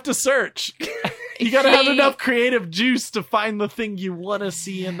 Because you have to search. You gotta have enough creative juice to find the thing you want to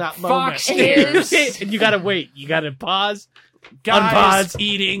see in that moment. And you gotta wait. You gotta pause. Guys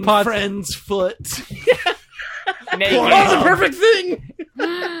eating friend's foot. The perfect thing.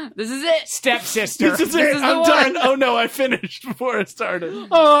 This is it. Stepsister. This is it. I'm done. Oh no, I finished before it started.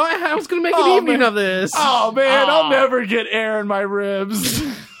 Oh, I was going to make an evening of this. Oh man, I'll never get air in my ribs.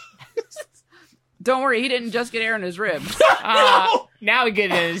 Don't worry, he didn't just get air in his ribs. Now he got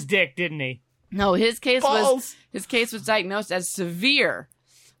it in his dick, didn't he? No, his case was diagnosed as severe,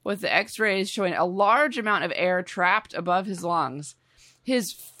 with the X-rays showing a large amount of air trapped above his lungs.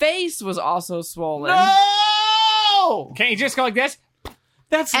 His face was also swollen. No! Can't you just go like this?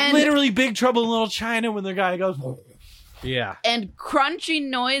 That's literally Big Trouble in Little China when the guy goes... Yeah. And crunching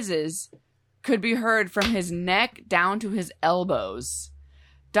noises could be heard from his neck down to his elbows.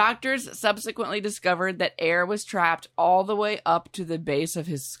 Doctors subsequently discovered that air was trapped all the way up to the base of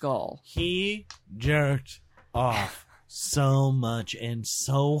his skull. He jerked off so much and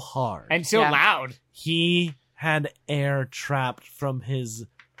so hard. And so loud. He had air trapped from his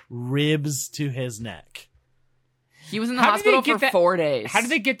ribs to his neck. He was in the hospital for 4 days. How did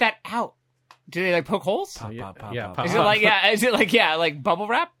they get that out? Do they poke holes? Pop. Is it like bubble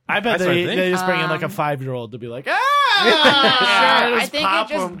wrap? I bet they just bring in like a 5-year-old to be like, I think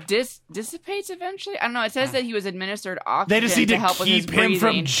it just dissipates eventually. I don't know. It says that he was administered oxygen. They just need to help with his keep him breathing,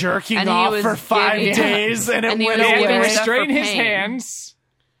 from jerking off for 5 days, and it went away. Restrain his hands.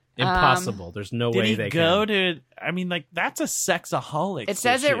 Impossible. There's no way they can. That's a sexaholic. It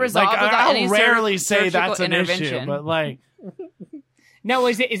says it resolved without any rarely say that's an issue, but like. No,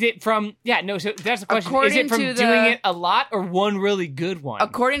 is it from... Yeah, no, so that's the question. Is it from doing it a lot or one really good one?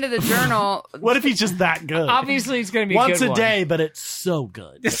 According to the journal... What if he's just that good? Obviously, it's going to be once a day, but it's so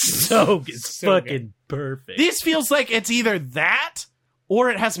good. It's fucking perfect. This feels like it's either that or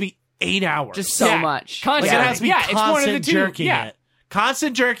it has to be 8 hours. Just so much. Constant. Like it has to be constant it's one of the two. Jerking it.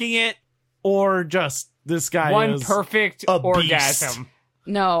 Constant jerking it or just this guy one is perfect orgasm.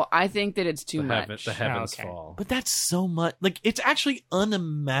 No, I think that it's too much. The heavens fall. But that's so much. Like, it's actually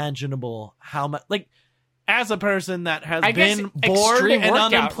unimaginable how much. Like, as a person that has been bored and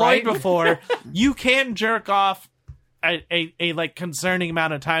unemployed before, you can jerk off a like concerning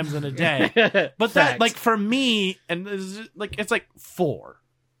amount of times in a day. But that, like, for me, and like it's like 4.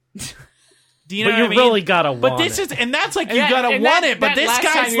 Do you know what I mean? Really gotta want it. But this is, and that's like you gotta want it. But this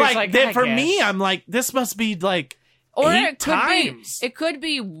guy's like for me, I'm like, this must be like. Or it could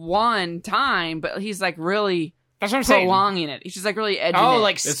be one time, but he's like really prolonging it. He's just like really edging it. Oh,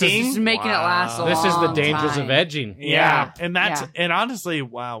 like Sting? Just making it last a long time. This is the dangers of edging. Yeah. And that's and honestly,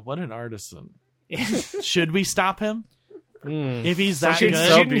 wow, what an artisan. Should we stop him? If he's that good?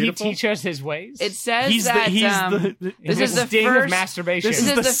 Shouldn't he teach us his ways? It says this is the sting of masturbation. This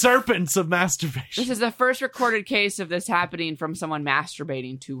is the serpents of masturbation. This is the first recorded case of this happening from someone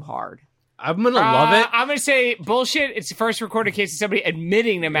masturbating too hard. I'm going to love it. I'm going to say bullshit. It's the first recorded case of somebody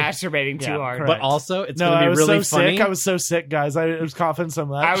admitting to masturbating too hard. Correct. But also, it's going to be really funny. I was so sick, guys. I was coughing so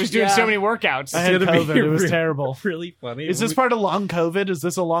much. I was doing so many workouts. I had COVID. It was terrible. Really funny. Is this part of long COVID? Is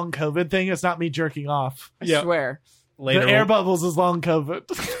this a long COVID thing? It's not me jerking off. I swear. Later, the air bubbles is long COVID.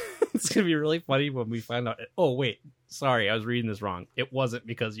 It's going to be really funny when we find out. Oh, wait. Sorry, I was reading this wrong. It wasn't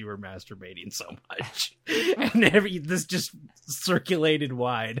because you were masturbating so much. And this just circulated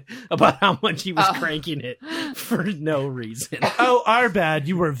wide about how much he was cranking it for no reason. Oh, our bad.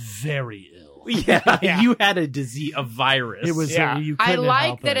 You were very ill. Yeah. You had a disease, a virus. It was. You I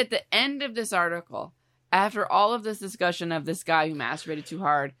like that at the end of this article, after all of this discussion of this guy who masturbated too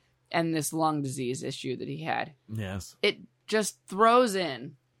hard and this lung disease issue that he had. Yes. It just throws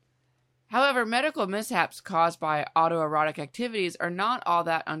in However, medical mishaps caused by autoerotic activities are not all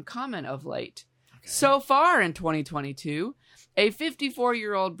that uncommon of late. Okay. So far in 2022, a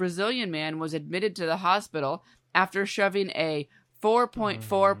 54-year-old Brazilian man was admitted to the hospital after shoving a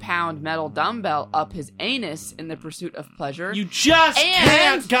 4.4-pound metal dumbbell up his anus in the pursuit of pleasure. You just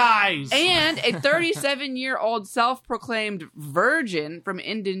can't, guys! And a 37-year-old self-proclaimed virgin from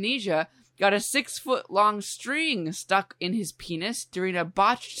Indonesia got a 6-foot-long string stuck in his penis during a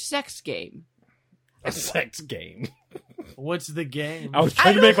botched sex game. A sex game? What's the game? I was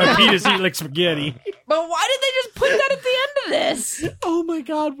trying to make my penis eat like spaghetti. But why did they just put that at the end of this? Oh my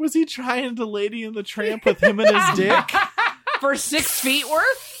god, was he trying to Lady and the Tramp with him and his dick? For 6 feet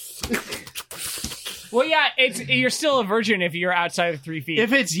worth? Well, yeah, you're still a virgin if you're outside of 3 feet.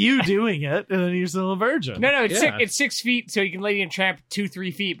 If it's you doing it, then you're still a virgin. No, it's 6 feet, so you can Lady and Tramp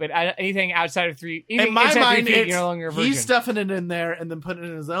 2-3 feet, but anything outside of 3, in my mind, 3 feet, you're no longer a virgin. He's stuffing it in there and then putting it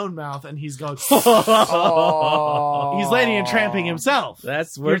in his own mouth, and he's going, oh. He's Lady and Tramping himself.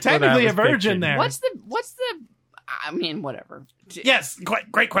 That's You're technically a virgin there. What's the I mean, whatever. Yes,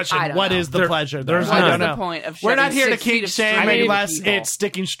 great question. What is the pleasure? There's what is the point of We're not here to keep shaming unless it's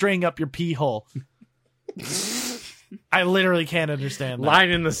sticking string up your pee hole. I literally can't understand that. Line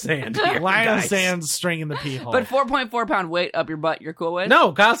in the sand. Line in the sand, string in the pee hole. But 4.4 pound weight up your butt, you're cool with?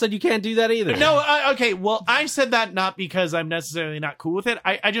 No, Kyle said you can't do that either. No, okay, well, I said that not because I'm necessarily not cool with it.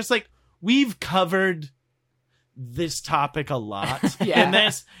 I just, like, we've covered this topic a lot in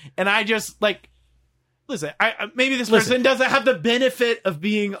this, and I just, like, listen, maybe this person doesn't have the benefit of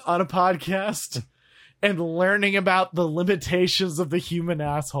being on a podcast and learning about the limitations of the human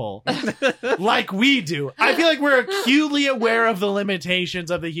asshole like we do. I feel like we're acutely aware of the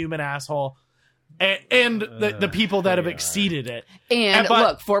limitations of the human asshole and the people that have exceeded it. And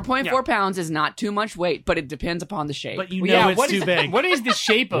look, 4.4 pounds is not too much weight, but it depends upon the shape. But it's too big. What is the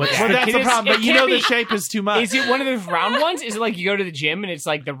shape of it? Well, that's the problem. But the shape is too much. Is it one of those round ones? Is it like you go to the gym and it's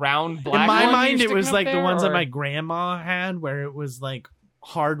like the round black one? In my mind, it was like the ones that my grandma had, where it was like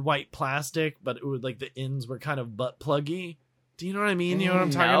hard white plastic, but it would like the ends were kind of butt pluggy. Do you know what I mean? You know what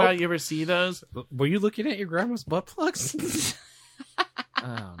I'm talking about? You ever see those? Were you looking at your grandma's butt plugs?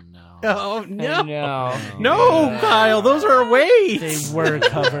 Oh no! Oh no! No, Kyle, those are away. They were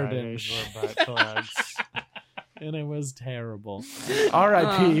covered in butt plugs, and it was terrible.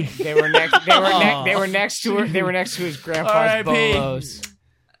 R.I.P. They were next. They were next to her. They were next to his grandpa's bolos.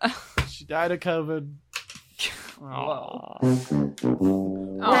 She died of COVID. Whoa.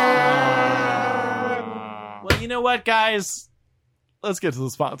 Well, you know what, guys? Let's get to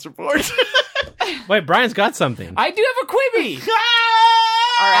the sponsor board. Wait, Brian's got something. I do have a Quibi.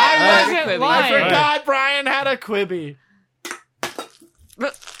 I wasn't lying. I forgot Brian had a Quibi.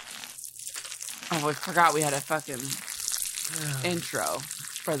 Oh, we forgot we had a fucking intro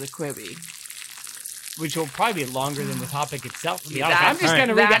for the Quibi. Which will probably be longer than the topic itself. I'm just going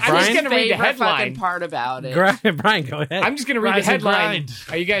to read the headline part about it. Brian, go ahead. I'm just going to read the headline.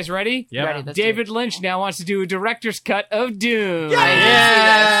 Are you guys ready? Yeah. Ready, David Lynch now wants to do a director's cut of Dune. Yeah.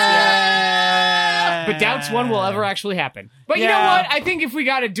 But doubts one will ever actually happen. But you know what? I think if we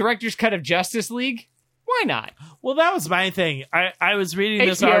got a director's cut of Justice League, why not? Well, that was my thing. I was reading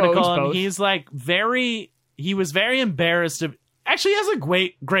this article, and he's like he was very embarrassed of. Actually, he has a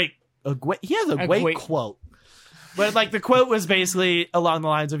great quote. But like the quote was basically along the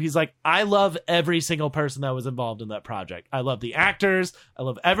lines of, he's like, I love every single person that was involved in that project. I love the actors. I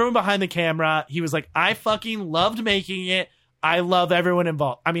love everyone behind the camera. He was like, I fucking loved making it. I love everyone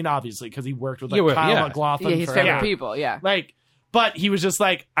involved. I mean, obviously, because he worked with Kyle MacLachlan. Yeah, his favorite people, Like, but he was just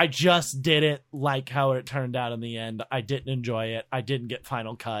like, I just didn't like how it turned out in the end. I didn't enjoy it. I didn't get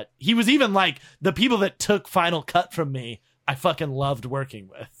Final Cut. He was even like, the people that took Final Cut from me, I fucking loved working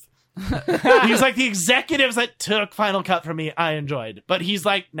with. He's like, the executives that took Final Cut from me, I enjoyed. But he's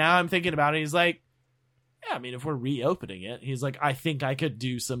like, now I'm thinking about it, he's like, yeah, I mean, if we're reopening it, he's like, I think I could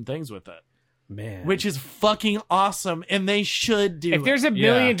do some things with it. Man. Which is fucking awesome, and they should do if there's a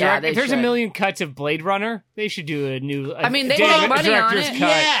million if there's a million cuts of Blade Runner, they should do a new I mean, they make money on it. Cut.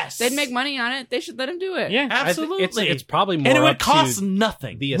 Yes. They'd make money on it. They should let him do it. Yeah, absolutely. It's probably more, and it would cost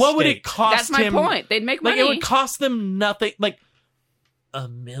nothing. What would it cost him? That's my point. They'd make money. Like, it would cost them nothing. Like,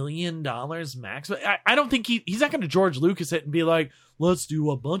 $1 million max. I don't think he's not going to George Lucas it and be like, let's do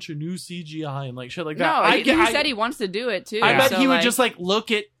a bunch of new CGI and like shit like that. No, he said he wants to do it too. I bet he would just like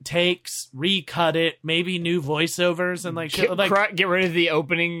look at takes, recut it, maybe new voiceovers and like shit. Like, get rid of the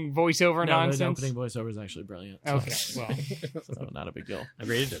opening voiceover nonsense. The opening voiceover is actually brilliant. Okay, well, so not a big deal.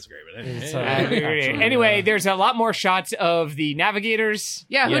 Agree to disagree with it. Anyway, there's a lot more shots of the navigators.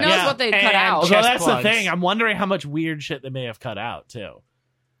 Yeah, who knows what they cut out? Well, that's the thing. I'm wondering how much weird shit they may have cut out too.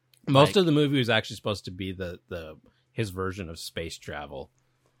 Most of the movie was actually supposed to be his version of space travel,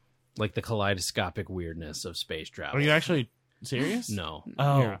 like the kaleidoscopic weirdness of space travel. Are you actually serious? No.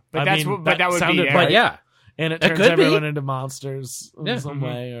 Oh, yeah. But that would be. But yeah. And it turns everyone into monsters in some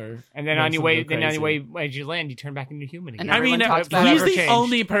way, and then on your way, as you land, you turn back into human again. I mean, he's the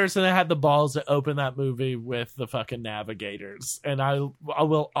only person that had the balls to open that movie with the fucking navigators, and I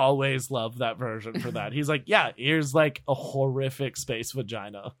will always love that version for that. He's like, yeah, here's like a horrific space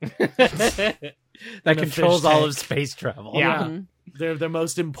vagina that controls all of space travel. Yeah, they're the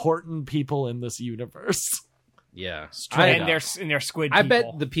most important people in this universe. Yeah, and they're squid people. I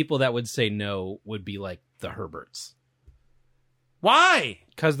bet the people that would say no would be like the Herberts. Why?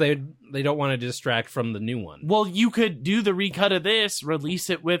 Because they don't want to distract from the new one. Well, you could do the recut of this, release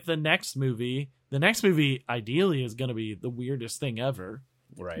it with the next movie. The next movie, ideally, is going to be the weirdest thing ever.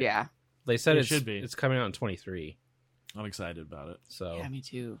 Right. Yeah. They said it should be. It's coming out in 2023. I'm excited about it. So yeah, me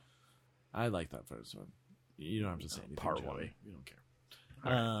too. I like that first one. You don't have to say anything. Part one. You don't care.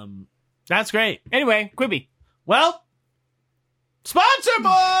 Right. That's great. Anyway, Quibi. Well, sponsor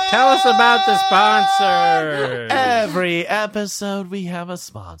board! Tell us about the sponsor. Every episode we have a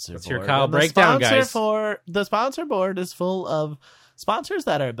sponsor board. What's your Kyle breakdown, guys? The sponsor board is full of sponsors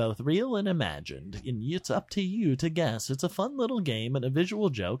that are both real and imagined, and it's up to you to guess. It's a fun little game and a visual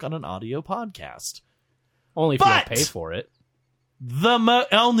joke on an audio podcast. Only if you don't pay for it.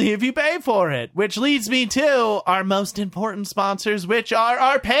 Only if you pay for it, which leads me to our most important sponsors, which are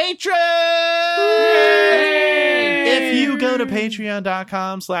our patrons. If you go to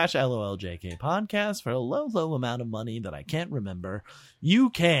patreon.com/LOLJK podcast for a low amount of money that I can't remember, you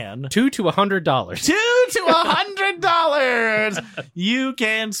can $2 to $100. $2 to $100. You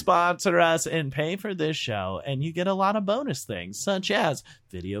can sponsor us and pay for this show, and you get a lot of bonus things, such as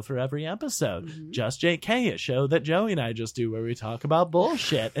video for every episode, Just JK, a show that Joey and I just do where we talk about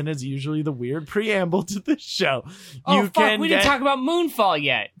bullshit, and it's usually the weird preamble to this show. We didn't talk about Moonfall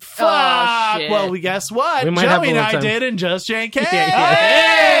yet. Fuck. Oh, well, guess what? Joey and I did in Just JK.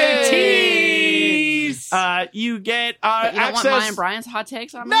 Hey, tease. You get access. You don't want mine and Brian's hot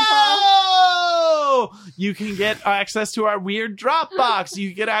takes on Moonfall? No! You can get access to our weird Dropbox.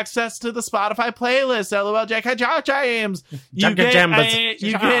 You get access to the Spotify playlist, LOL JK James. You get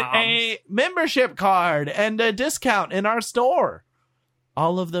a membership card and a discount in our store.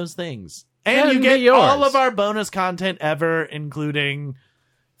 All of those things. And you get all of our bonus content ever, including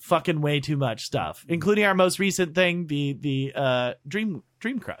fucking way too much stuff, including our most recent thing, the Dream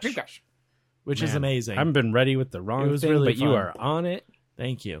Crush. Which is amazing. I haven't been ready with the wrong thing, really but fun. You are on it.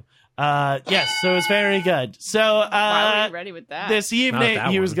 Thank you. Yes, so it's very good. So why were you ready with that? This evening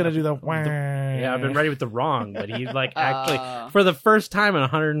he was going to do the yeah, I've been ready with the wrong, but he actually for the first time in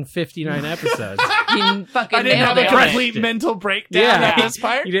 159 episodes. I didn't have a complete mental breakdown at this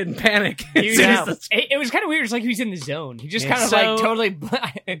part. You didn't panic. It was kind of weird. It's like he was in the zone. He just kind of totally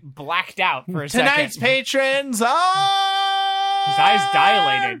blacked out for a second. Tonight's patrons are his eyes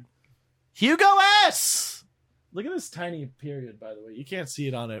dilated. Hugo S. Look at this tiny period, by the way. You can't see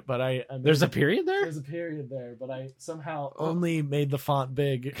it on it, but there's a period there? There's a period there, but I somehow only made the font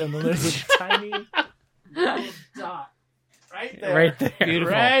big, and then there's a tiny dot right there. Right there.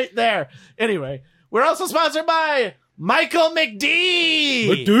 Beautiful. Right there. Anyway, we're also sponsored by Michael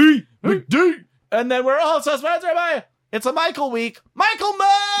McD. McD. And then we're also sponsored by It's a Michael Week. Michael Mo!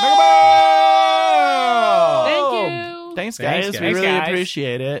 Thank you. Thanks, guys. We really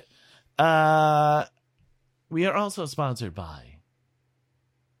appreciate it. We are also sponsored by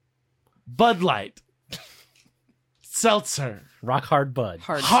Bud Light, Seltzer, Rock Hard Bud,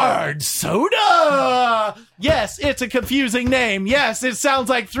 Hard Soda. Yes, it's a confusing name. Yes, it sounds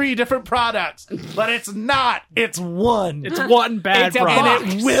like 3 different products, but it's not. It's one. It's one bad product,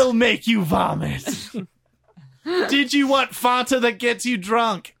 and it will make you vomit. Did you want Fanta that gets you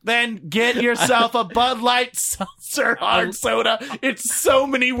drunk? Then get yourself a Bud Light Seltzer Hard Soda. It's so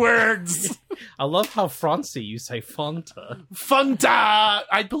many words. I love how Francie you say Fanta. Fanta!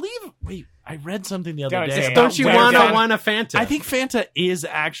 I believe... Wait, I read something the other day. Don't you want a Fanta? I think Fanta is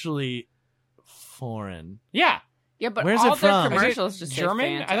actually foreign. Yeah. Yeah, but where's all it from? the commercials just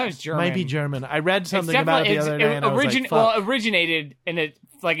German? I thought it was German. Might be German. I read something about it the other day. It originated in a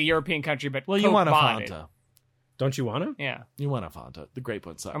European country, but well, you want a Fanta. Don't you want to? Yeah. You want a Fanta. The grape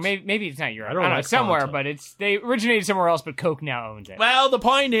one sucks. Or maybe it's not Europe. I don't know, somewhere, Fanta. But they originated somewhere else, but Coke now owns it. Well, the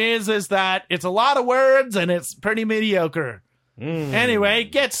point is that it's a lot of words and it's pretty mediocre. Anyway,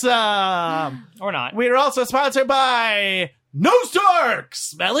 get some. Or not. We're also sponsored by Nose Dark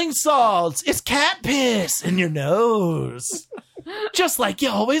Smelling Salts. It's cat piss in your nose. Just like you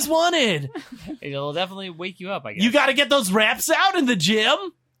always wanted. It'll definitely wake you up, I guess. You got to get those reps out in the gym.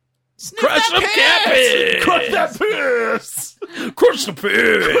 Crush the piss! Crush that piss! Crush the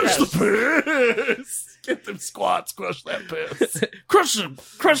piss! Crush the piss! Get them squats, crush that piss. Crush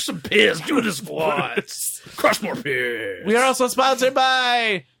some piss, do the squats. Crush more piss. We are also sponsored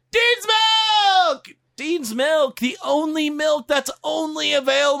by Dean's Milk! Dean's Milk, the only milk that's only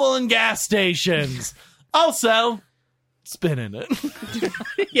available in gas stations. Also, spin in it.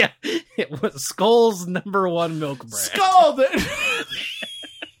 Yeah, it was Skull's #1 milk brand. Skull!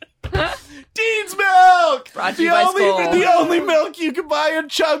 Dean's Milk! The only milk you can buy in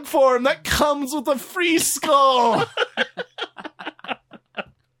chug form that comes with a free skull.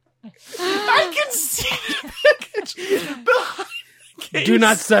 I can see the package behind the case. Do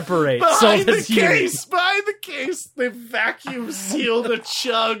not separate. Behind the case, they vacuum sealed a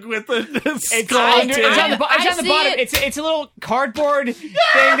chug with a skull. It's on the bottom. It's a little cardboard thing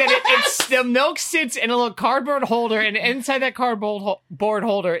that it's the milk sits in a little cardboard holder, and inside that cardboard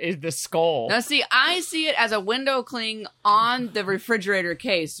holder is the skull. Now, see, I see it as a window cling on the refrigerator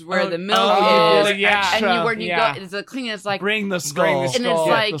case where the milk is. Yeah, and when you go, it's a cling. It's like bring the skull, and it's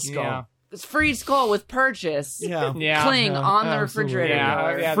like it's free skull with purchase. Cling on the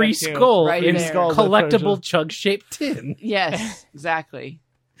refrigerator. Free skull in collectible chug-shaped tin. Yes, exactly.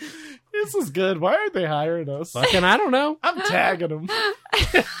 This is good. Why aren't they hiring us? Fucking, I don't know. I'm tagging them.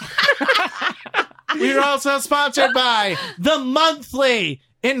 We are also sponsored by the monthly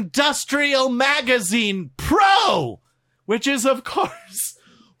industrial magazine Pro, which is, of course,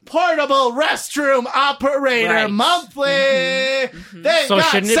 Portable Restroom Operator Monthly. They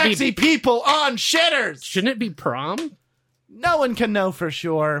got sexy people on shitters. Shouldn't it be Prom? No one can know for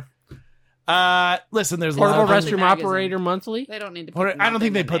sure. Listen, there's Portable Restroom Operator Monthly. They don't need to. Put I don't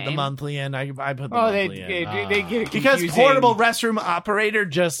think they put the monthly in. I put the monthly in. They get it because Portable Restroom Operator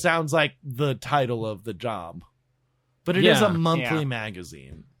just sounds like the title of the job, but it is a monthly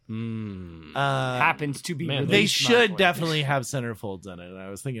magazine. Happens to be. They should definitely have centerfolds in it. I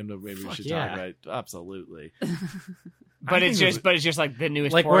was thinking that maybe we should talk about it. Absolutely. But it's just like the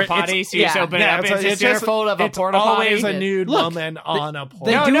newest porta potty. So you just open it up and it's a centerfold of a porta potty. It's always a nude woman on a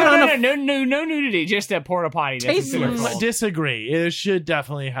porta potty. No nudity, just a porta potty. Disagree. It should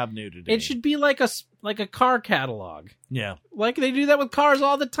definitely have nudity. It should be like a car catalog. Yeah. Like they do that with cars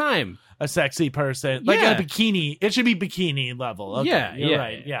all the time. A sexy person, like a bikini. It should be bikini level. Okay, you're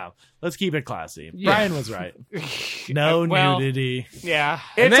right. Yeah, let's keep it classy. Yeah. Brian was right. No nudity. Yeah,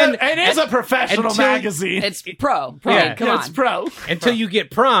 it is a professional magazine. It's pro. Yeah, come on. It's pro. Until you get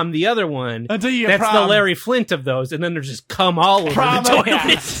Prom, the other one. Until you get Prom. The Larry Flint of those, and then there's just cum all over the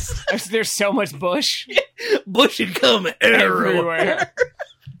toilet. There's so much bush. Bush and cum everywhere.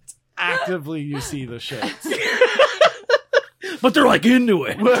 Actively, you see the shits. But they're like into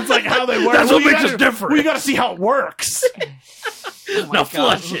it. Well, it's like how they work. That's what makes us different. We got to see how it works. Now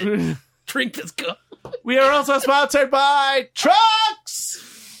flush it. Drink this cup. We are also sponsored by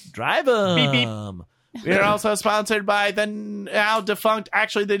Trucks. Drive them. Beep, beep. We are also sponsored by the now defunct.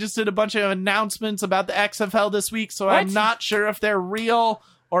 Actually, they just did a bunch of announcements about the XFL this week, so I'm not sure if they're real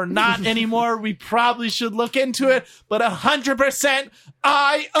or not anymore. We probably should look into it, but 100%,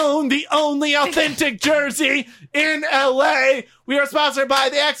 I own the only authentic jersey in LA. We are sponsored by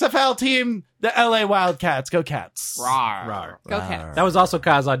the XFL team, the LA Wildcats. Go Cats. Rawr. Rawr. Go Cats. That was also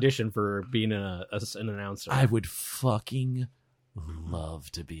Kai's audition for being an announcer. I would fucking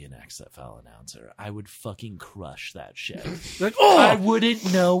love to be an XFL announcer. I would fucking crush that shit. Like, I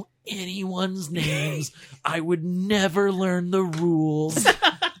wouldn't know anyone's names. I would never learn the rules.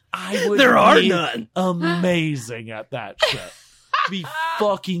 There are none. Amazing at that shit. Be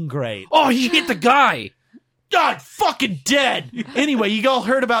fucking great. Oh, you hit the guy. God, fucking dead. Anyway, you all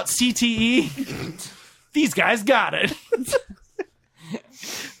heard about CTE? These guys got it.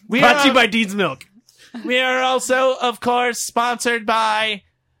 Brought to you by Dean's Milk. We are also, of course, sponsored by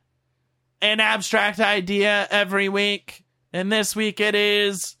an abstract idea every week. And this week it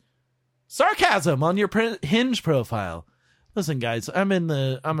is sarcasm on your Hinge profile. Listen, guys, I'm in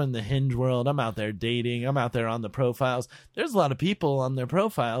the Hinge world. I'm out there dating. I'm out there on the profiles. There's a lot of people on their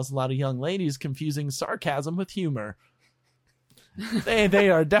profiles, a lot of young ladies confusing sarcasm with humor. They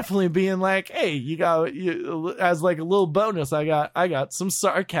are definitely being like, hey, you as like a little bonus, I got some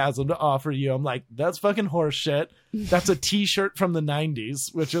sarcasm to offer you. I'm like, that's fucking horse shit. That's a t-shirt from the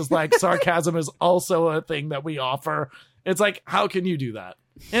 90s, which is like sarcasm is also a thing that we offer. It's like, how can you do that?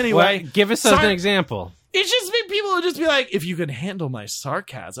 Anyway, give us an example. It's just people would just be like, if you can handle my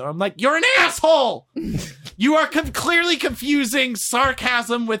sarcasm. I'm like, you're an asshole. You are clearly confusing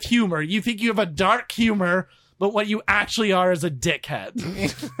sarcasm with humor. You think you have a dark humor, but what you actually are is a dickhead.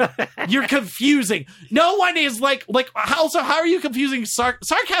 You're confusing. No one is like how are you confusing?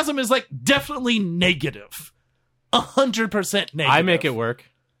 Sarcasm is like definitely negative. 100% negative. I make it work.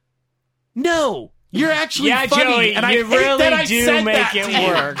 No, you're actually funny, Joey, and I you hate really that I do said make that it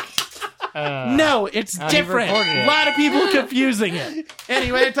work. No, it's different. A lot of people confusing it.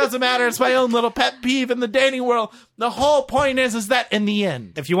 Anyway, it doesn't matter. It's my own little pet peeve in the dating world. The whole point is that in the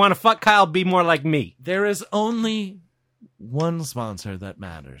end, if you want to fuck Kyle, be more like me. There is only one sponsor that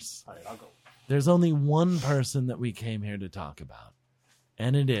matters. All right, I'll go. There's only one person that we came here to talk about,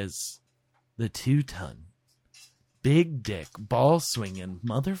 and it is the 2-ton, big dick, ball swinging,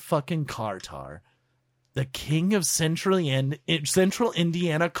 motherfucking car tar. The king of Central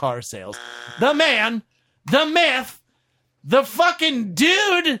Indiana car sales. The man, the myth, the fucking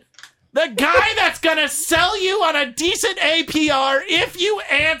dude, the guy that's gonna sell you on a decent APR if you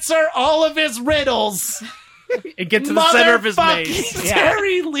answer all of his riddles. And get to the center of his maze.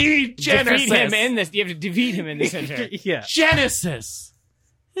 Terry Lee Genesis. Defeat him in this. You have to defeat him in the center. Yeah. Genesis.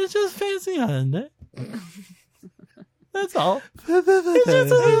 It's just fancy on it. That's all. You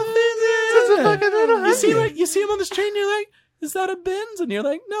see him on the street and you're like, is that a Benz? And you're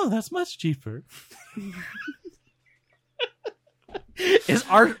like, no, that's much cheaper. Is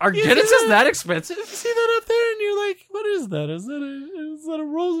our Genesis that expensive? You see that up there and you're like, what is that? Is that a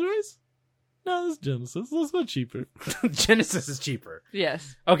Rolls Royce? No, that's Genesis. That's not cheaper. Genesis is cheaper.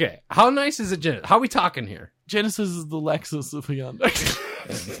 Yes. Okay. How nice is it, Genesis? How are we talking here? Genesis is the Lexus of Hyundai.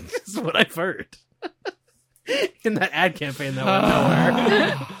 That's what I've heard. In that ad campaign that went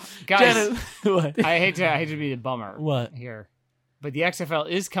nowhere. Guys, what? I hate to be the bummer. What? Here. But the XFL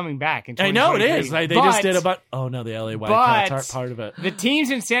is coming back in 2023. I know it is. They just did oh no, the LA Wildcats aren't part of it. The teams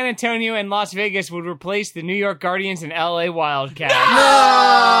in San Antonio and Las Vegas would replace the New York Guardians and LA Wildcats. No!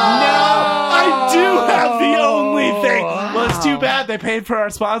 I do have the only thing. Well, it's too bad they paid for our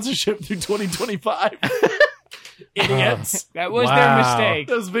sponsorship through 2025. Idiots. That was their mistake.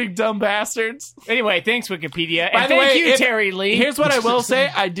 Those big dumb bastards. Anyway, thanks, Wikipedia. By and the thank way, you, Terry Lee. Here's what I will say.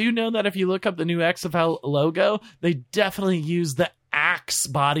 I do know that if you look up the new XFL logo, they definitely use the Axe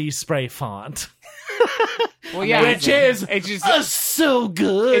body spray font. Well, yeah, which is so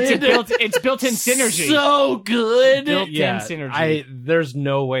good. It's built-in synergy. So good. Built-in synergy. There's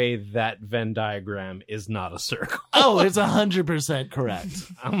no way that Venn diagram is not a circle. Oh, it's 100%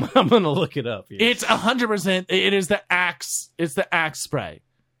 correct. I'm gonna look it up here. It's 100%. It is the Axe. It's the Axe spray.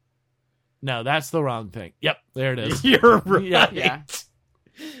 No, that's the wrong thing. Yep, there it is. You're right. Yeah.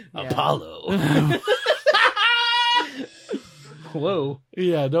 Apollo. Whoa.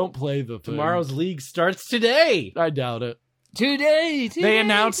 Yeah, don't play the thing. Tomorrow's league starts today. I doubt it. Today. They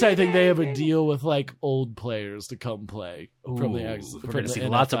announced, I think they have a deal with like old players to come play from the We're going to see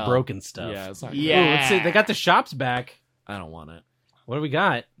lots of broken stuff. Yeah, it's not yeah. Ooh, let's see. They got the shops back. I don't want it. What do we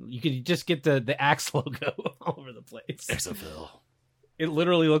got? You could just get the Axe logo all over the place. XFL. It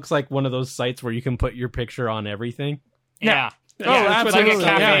literally looks like one of those sites where you can put your picture on everything. Yeah. Oh, absolutely. Like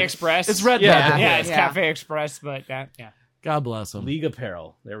a Cafe Express. It's Red Button. Yeah, it's Cafe Express, but yeah. God bless them. League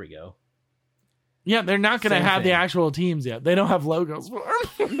Apparel. There we go. Yeah, they're not going to have the actual teams yet. They don't have logos for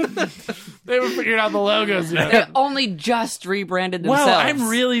them. They haven't figured out the logos yet. They only just rebranded themselves. Well, I'm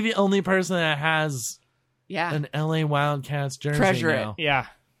really the only person that has an LA Wildcats jersey Treasure now. it. Yeah.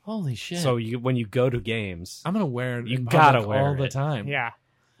 Holy shit. So when you go to games, I'm going to wear it. You gotta wear all it the time. Yeah.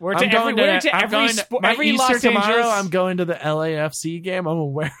 My Easter tomorrow, I'm going to the LAFC game. I'm going to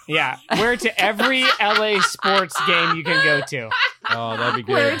wear Yeah. Wear it to every LA sports game you can go to. Oh, that'd be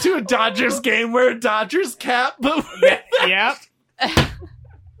good. Wear it to a Dodgers game. Wear a Dodgers cap. But Yep.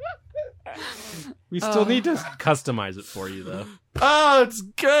 We still need to customize it for you, though. Oh, it's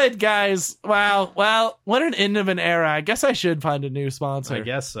good, guys. Wow. Well, what an end of an era. I guess I should find a new sponsor. I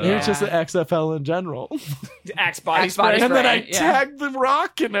guess so. Maybe it's just the XFL in general. Axe body spray. And then I tagged The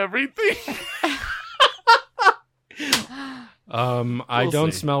Rock and everything. I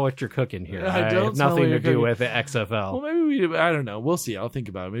don't smell what you're cooking here. I I don't have smell nothing what to you're do cooking. with the XFL. Well, maybe I don't know. We'll see. I'll think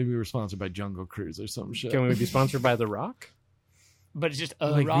about it. Maybe we were sponsored by Jungle Cruise or some shit. Can we be sponsored by The Rock? But it's just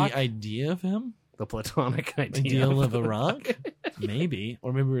like rock. the idea of him? The platonic idea Ideal of The Rock? Maybe.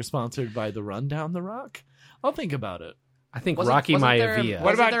 Or maybe we're sponsored by The Rundown The Rock? I'll think about it. I think Rocky Maivia.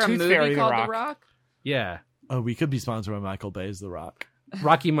 What about there a Tooth movie Fairy, The called Rock? The Rock? Yeah. Oh, we could be sponsored by Michael Bay's The Rock.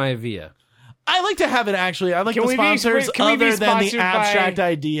 Rocky Maivia. I like to have it actually. I like Can the we be- sponsors can we be other than the sponsored by- abstract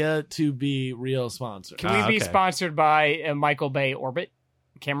idea to be real sponsors. Can we be okay. sponsored by Michael Bay Orbit?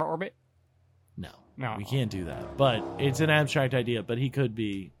 Camera Orbit? No, we can't do that. But it's an abstract idea, but he could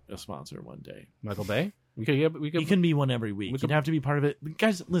be a sponsor one day. Michael Bay? You can be one every week. You'd have to be part of it.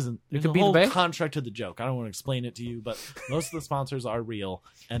 Guys, listen, there's a whole contract to the joke. I don't want to explain it to you, but most of the sponsors are real.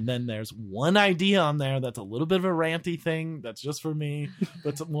 And then there's one idea on there that's a little bit of a ranty thing that's just for me, but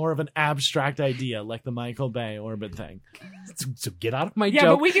it's more of an abstract idea, like the Michael Bay orbit thing. So get out of my joke.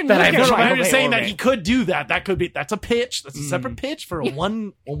 But we can I'm just saying that he could do that. That's a pitch. That's a separate pitch for a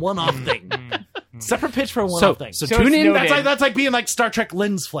one-off thing. Separate pitch for a one-off thing. So tune in. That's like being like Star Trek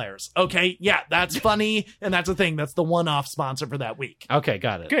lens flares. Okay, yeah, that's funny, and that's a thing. That's the one-off sponsor for that week. Okay,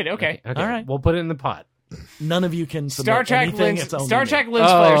 got it. Good. Okay. All right. We'll put it in the pot. None of you can Star Trek lens. Star Trek lens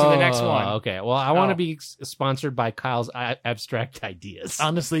flares are the next one. Okay. Well, I want to be sponsored by Kyle's Abstract Ideas.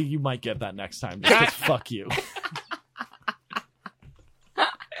 Honestly, you might get that next time. Just 'cause fuck you.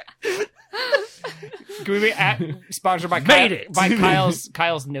 Can we be sponsored by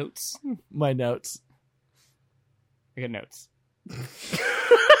Kyle's notes? My notes. I got notes.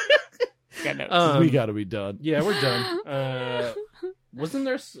 We gotta be done. Yeah, we're done. Wasn't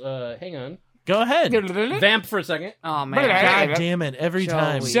there? Hang on. Go ahead. Vamp for a second. Oh man! God damn it! Every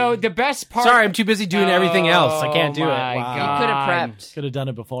time. So the best part. Sorry, I'm too busy doing everything else. I can't do it. Wow. You could have prepped. Could have done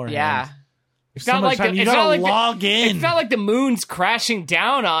it beforehand. Yeah. It's not like you gotta log in. It's not like the moon's crashing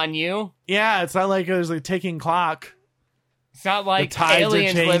down on you. Yeah, it's not like there's a ticking clock. It's not like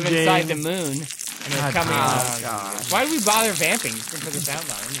aliens live inside the moon. And they're coming Why do we bother vamping? Just gonna put the sound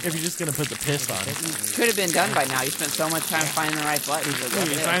on. If you're just gonna put the piss on it. Could have been done by now. You spent so much time finding the right button.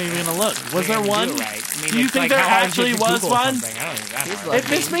 It's not even gonna look. Was there one? Do, right. I mean, do you think there actually was one?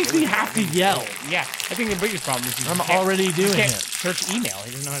 This makes me have to yell. Yeah, I think the biggest problem is I'm already doing it. Search email.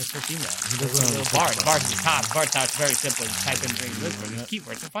 He doesn't know how to search email. He doesn't know the bar. The bar's at the top. The bar's top. It's very simple. You type in these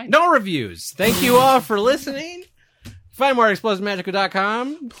keywords and find it. No reviews. Thank you all for listening. Find more at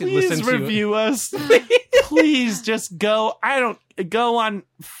explosive.magical.com. Please review us. Please just go. Go on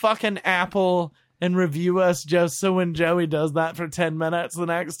fucking Apple and review us just so when Joey does that for 10 minutes the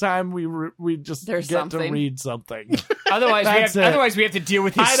next time we just get to read something. Otherwise we have to deal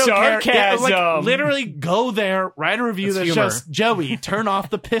with his sarcasm. Yeah, like, literally go there, write a review that's just Joey, turn off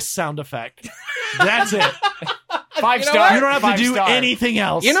the piss sound effect. That's it. 5 stars. You don't have to do anything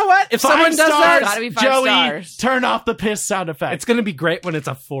else. You know what? If someone does that, gotta be 5 Joey, stars. Turn off the piss sound effect. It's going to be great when it's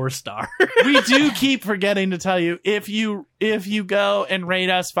a 4-star. We do keep forgetting to tell you, if you go and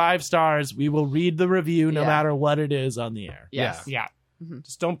rate us 5 stars, we will read the review no matter what it is on the air. Yes. Yeah. Mm-hmm.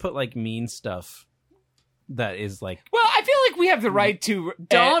 Just don't put like mean stuff that is like... Well, I feel like we have the right to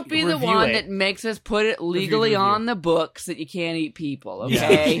don't be the one that makes us put it legally on the books that you can't eat people,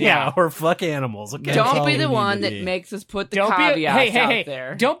 okay? Yeah, or fuck animals. Okay? Don't be the one that makes us put the caveats out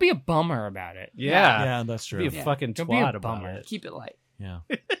there. Don't be a bummer about it. Yeah, that's true. Be a fucking twat about it. Keep it light. Yeah.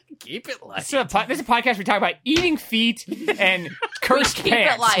 Keep it light. This is a podcast where we talk about eating feet and cursed keep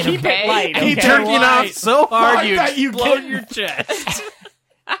pants. It light, keep it light. Keep jerking off so hard you explode your chest.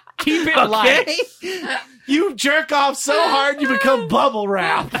 Keep it light. You jerk off so hard you become bubble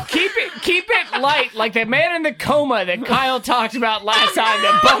wrap. Keep it light, like the man in the coma that Kyle talked about last time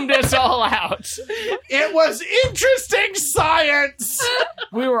that bummed us all out. It was interesting science.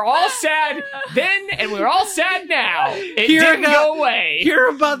 We were all sad then, and we're all sad now. It didn't go away. Hear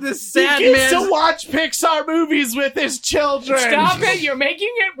about this sad man. He gets to watch Pixar movies with his children. Stop it! You're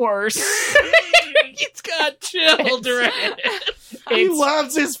making it worse. He's got children. He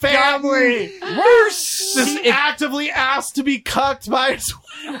loves his family. Worse. He actively asked to be cucked by his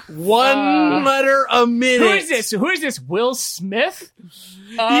one letter a minute. Who is this? Will Smith?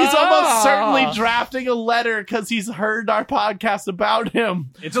 He's almost certainly drafting a letter because he's heard our podcast about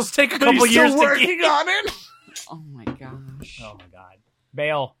him. It'll just take a couple years still working on it. Oh my gosh. Oh my god.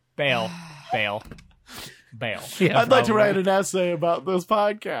 Bail. Yeah, I'd like to write an essay about this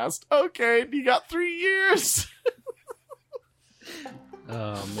podcast. Okay, you got 3 years.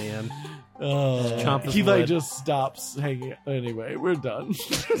 Oh man. He just stops hanging. Anyway, we're done.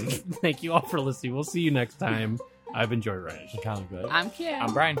 Thank you all for listening. We'll see you next time. I've enjoyed writing. I'm Kim.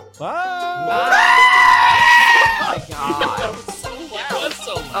 I'm Brian. Bye. Oh my god. That was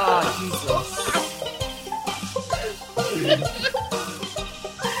so loud. Jesus.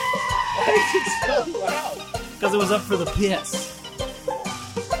 Why is it so loud? Because it was up for the piss.